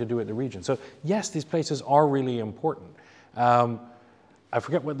ostensibly nothing to do with the region. So yes, these places are really important. I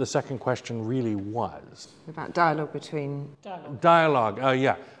forget what the second question really was. About dialogue between... Dialogue,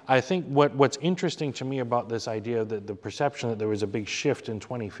 yeah. I think what's interesting to me about this idea that the perception that there was a big shift in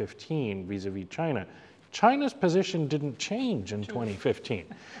 2015 vis-a-vis China, China's position didn't change in 2015.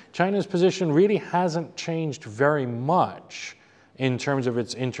 China's position really hasn't changed very much in terms of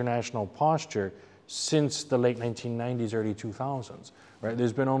its international posture since the late 1990s, early 2000s, right?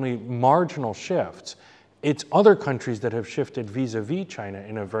 There's been only marginal shifts. It's other countries that have shifted vis-a-vis China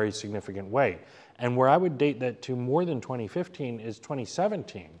in a very significant way. And where I would date that to more than 2015 is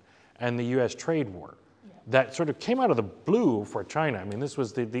 2017 and the US trade war. Yeah. That sort of came out of the blue for China. I mean, this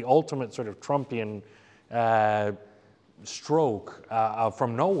was the ultimate sort of Trumpian stroke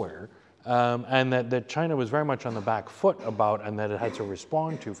from nowhere. And that China was very much on the back foot about and that it had to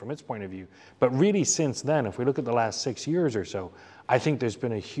respond to from its point of view. But really since then, if we look at the last 6 years or so, I think there's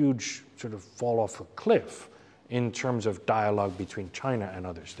been a huge sort of fall off a cliff in terms of dialogue between China and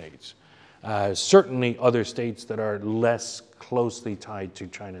other states. Certainly other states that are less closely tied to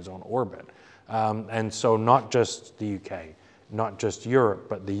China's own orbit. And so not just the UK, not just Europe,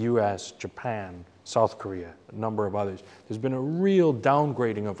 but the US, Japan, South Korea, a number of others. There's been a real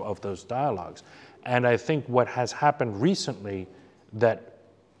downgrading of those dialogues. And I think what has happened recently that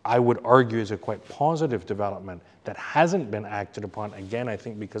I would argue is a quite positive development that hasn't been acted upon, again, I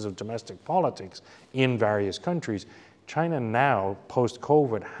think because of domestic politics in various countries. China now,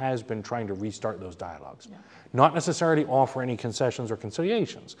 post-COVID, has been trying to restart those dialogues. Yeah. Not necessarily offer any concessions or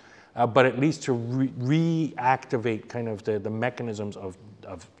conciliations, but at least to reactivate kind of the mechanisms of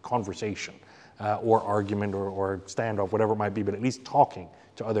conversation or argument or standoff, whatever it might be, but at least talking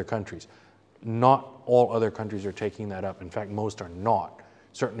to other countries. Not all other countries are taking that up. In fact, most are not.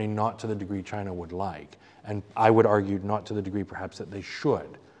 Certainly not to the degree China would like. And I would argue not to the degree perhaps that they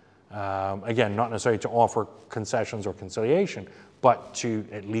should. Again, not necessarily to offer concessions or conciliation, but to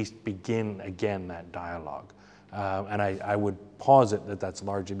at least begin again that dialogue. And I would posit that that's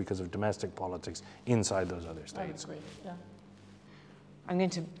largely because of domestic politics inside those other states. I agree, yeah. I'm going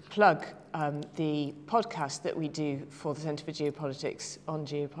to plug the podcast that we do for the Centre for Geopolitics on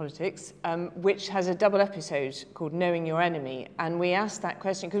geopolitics, which has a double episode called Knowing Your Enemy. And we asked that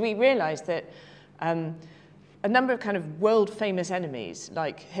question because we realised that a number of kind of world-famous enemies,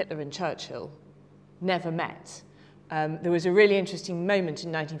 like Hitler and Churchill, never met. There was a really interesting moment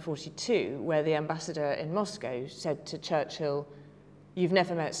in 1942 where the ambassador in Moscow said to Churchill, "You've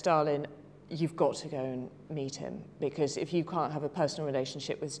never met Stalin, you've got to go and meet him, because if you can't have a personal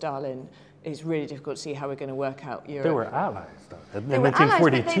relationship with Stalin, it's really difficult to see how we're going to work out Europe." They were allies, though. In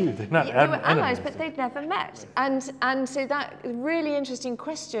 1942, they were allies, but they'd never met. And so that really interesting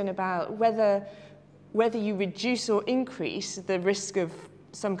question about whether you reduce or increase the risk of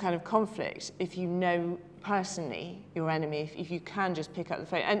some kind of conflict if you know personally your enemy, if you can just pick up the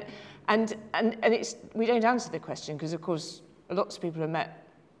phone. And it's, we don't answer the question because, of course, lots of people have met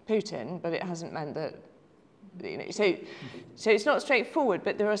Putin, but it hasn't meant that, you know, so it's not straightforward,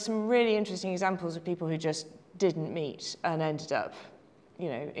 but there are some really interesting examples of people who just didn't meet and ended up, you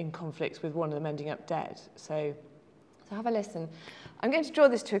know, in conflicts with one of them ending up dead. So have a listen. I'm going to draw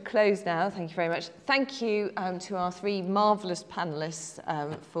this to a close now. Thank you very much. Thank you to our three marvellous panellists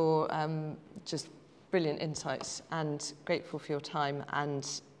for just brilliant insights, and grateful for your time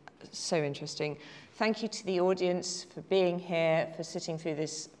and so interesting. Thank you to the audience for being here, for sitting through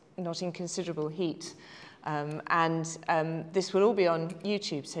this not inconsiderable heat. This will all be on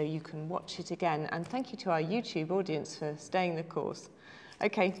YouTube, so you can watch it again. And thank you to our YouTube audience for staying the course.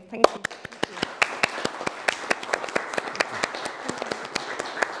 Okay, thank you.